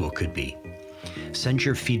What School Could Be. Send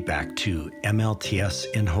your feedback to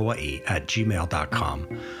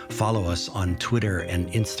mltsinhawaii@gmail.com. Follow us on Twitter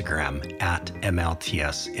and Instagram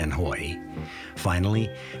 @mltsinhawaii.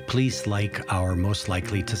 Finally, please like our Most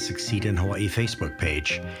Likely to Succeed in Hawaii Facebook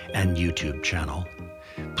page and YouTube channel.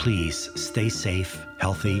 Please stay safe,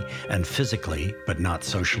 healthy, and physically, but not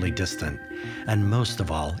socially distant. And most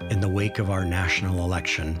of all, in the wake of our national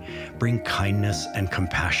election, bring kindness and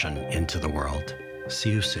compassion into the world.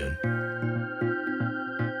 See you soon.